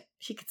could stay.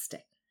 She could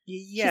stay.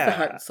 Yeah. She's the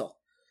heart and soul.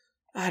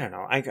 I don't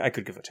know. I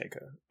could give or take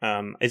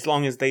her. As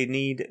long as they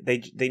need,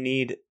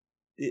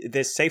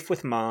 they're safe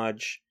with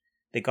Marge.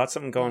 They got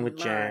something going with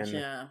Marge,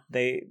 Jen. yeah.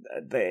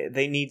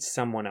 They need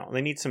someone else.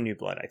 They need some new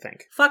blood, I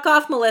think. Fuck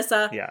off,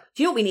 Melissa. Yeah.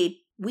 Do you know what we need?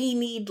 We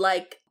need,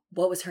 like,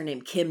 what was her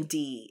name? Kim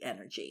D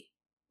energy.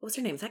 What was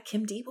her name? Is that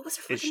Kim D? What was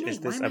her fucking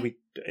name?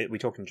 Are we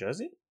talking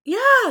Jersey? Yeah,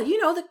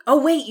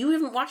 oh wait, you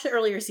haven't watched the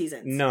earlier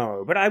seasons.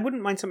 No, but I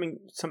wouldn't mind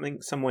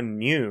someone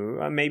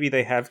new. Maybe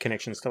they have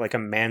connections to like a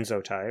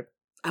Manzo type.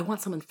 I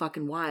want someone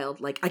fucking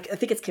wild. Like, I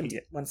think it's Kim D.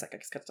 1 second,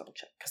 I just gotta double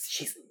check. Because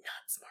she's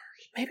nuts,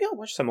 Marge. Maybe I'll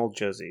watch some old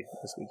Jersey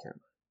this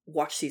weekend.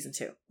 Watch season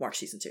 2.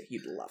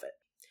 You'd love it.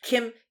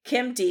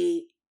 Kim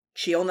D,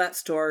 she owned that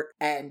store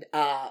and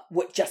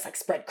would just like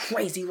spread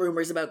crazy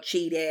rumors about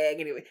cheating.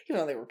 Anyway,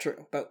 even though they were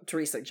true about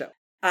Teresa and Joe.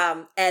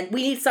 And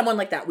we need someone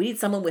like that. We need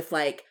someone with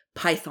like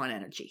Python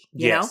energy.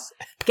 You know?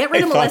 Get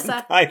rid of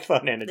Melissa.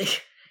 Python energy.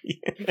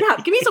 Yeah,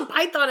 give me some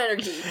Python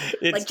energy.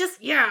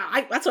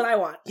 That's what I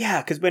want.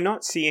 Yeah, because we're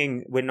not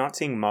seeing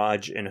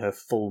Marge in her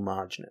full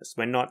Margeness.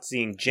 We're not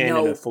seeing Jen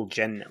in her full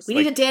Jenness. We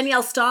need a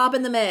Danielle Staub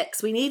in the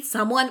mix. We need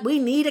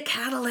a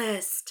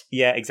catalyst.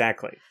 Yeah,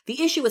 exactly.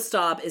 The issue with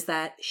Staub is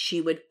that she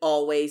would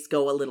always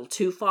go a little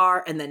too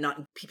far, and then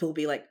people will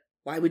be like,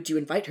 why would you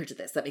invite her to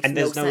this? That makes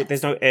no sense.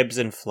 There's no ebbs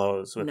and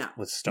flows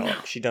with Staub. No.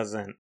 She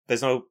doesn't.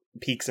 There's no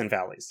peaks and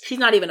valleys. She's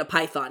not even a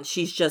python.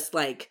 She's just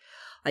like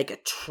a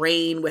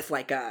train with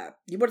like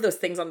what are those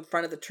things on the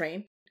front of the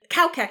train?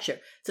 Cow catcher.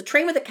 It's a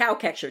train with a cow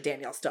catcher,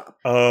 Danielle Staub.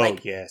 Oh,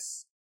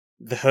 yes.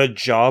 Her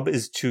job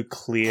is to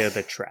clear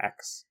the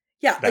tracks.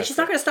 Yeah, like she's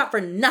not going to stop for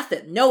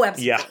nothing. No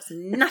ebbs and flows.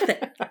 Nothing.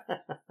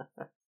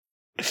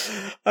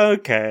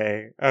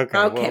 Okay,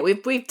 well,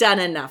 we've done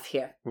enough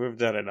here.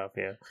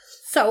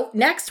 So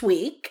next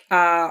week,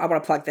 I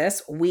want to plug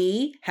this.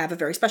 We have a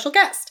very special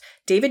guest,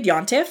 David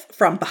Yontif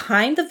from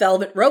Behind the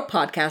Velvet Rope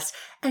podcast,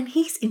 and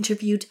he's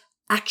interviewed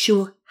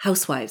actual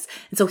housewives.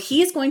 And so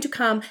he is going to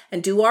come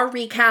and do our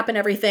recap and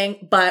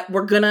everything, but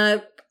we're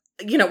gonna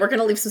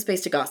leave some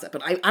space to gossip.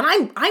 But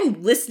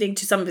I'm listening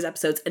to some of his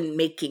episodes and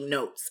making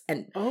notes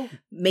and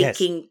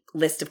making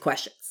list of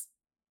questions.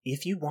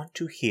 If you want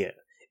to hear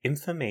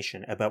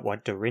information about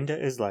what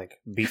Dorinda is like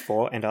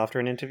before and after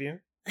an interview,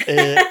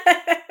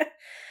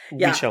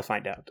 we shall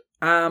find out.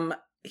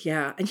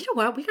 Yeah, and you know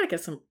what? We gotta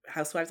get some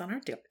housewives on our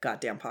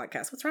goddamn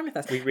podcast. What's wrong with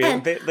us?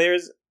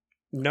 There's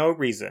no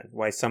reason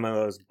why some of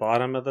those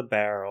bottom of the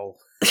barrel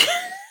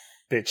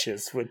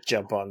bitches would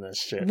jump on this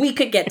shit. We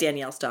could get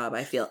Danielle Staub,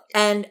 I feel.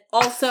 And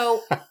also,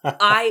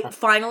 I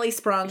finally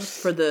sprung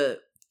for the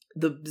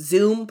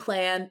Zoom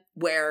plan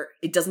where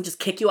it doesn't just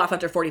kick you off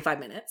after 45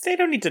 minutes. They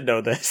don't need to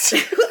know this.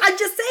 I'm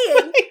just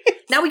saying.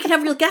 Now we can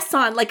have real guests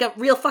on, like a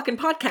real fucking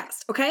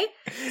podcast, okay?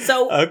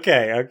 So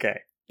Okay.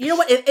 You know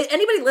what? If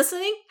anybody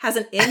listening has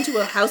an into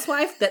a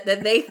housewife that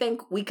they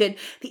think we could...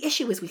 The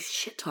issue is we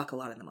shit talk a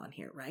lot of them on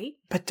here, right?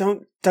 But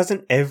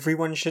doesn't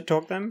everyone shit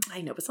talk them?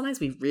 I know, but sometimes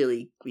we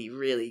really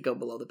go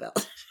below the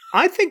belt.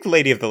 I think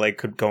Lady of the Lake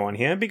could go on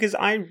here because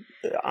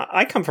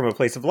I come from a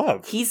place of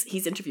love.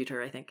 He's interviewed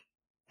her, I think.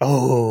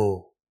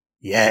 Oh,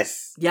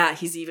 yes. Yeah,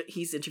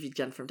 he's interviewed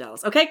Jen from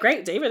Dallas. Okay,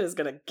 great. David is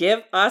going to give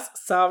us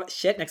some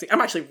shit next week.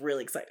 I'm actually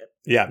really excited.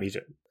 Yeah, me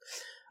too.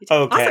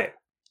 Okay. Awesome.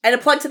 And a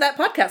plug to that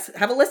podcast.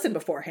 Have a listen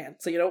beforehand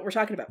so you know what we're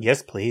talking about.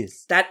 Yes,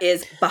 please. That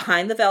is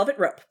Behind the Velvet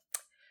Rope.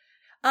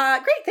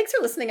 Great. Thanks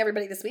for listening,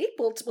 everybody, this week.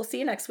 We'll see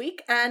you next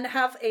week and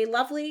have a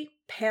lovely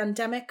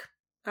pandemic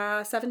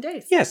 7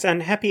 days. Yes,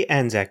 and happy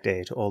Anzac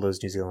Day to all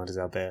those New Zealanders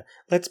out there.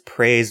 Let's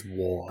praise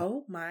war.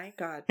 Oh my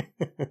god.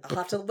 I'll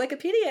have to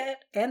Wikipedia it.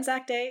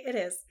 Anzac Day it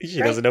is. She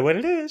doesn't know what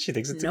it is. She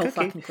thinks it's a no cookie.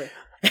 fucking clue.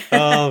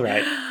 All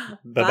right.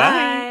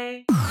 Bye-bye.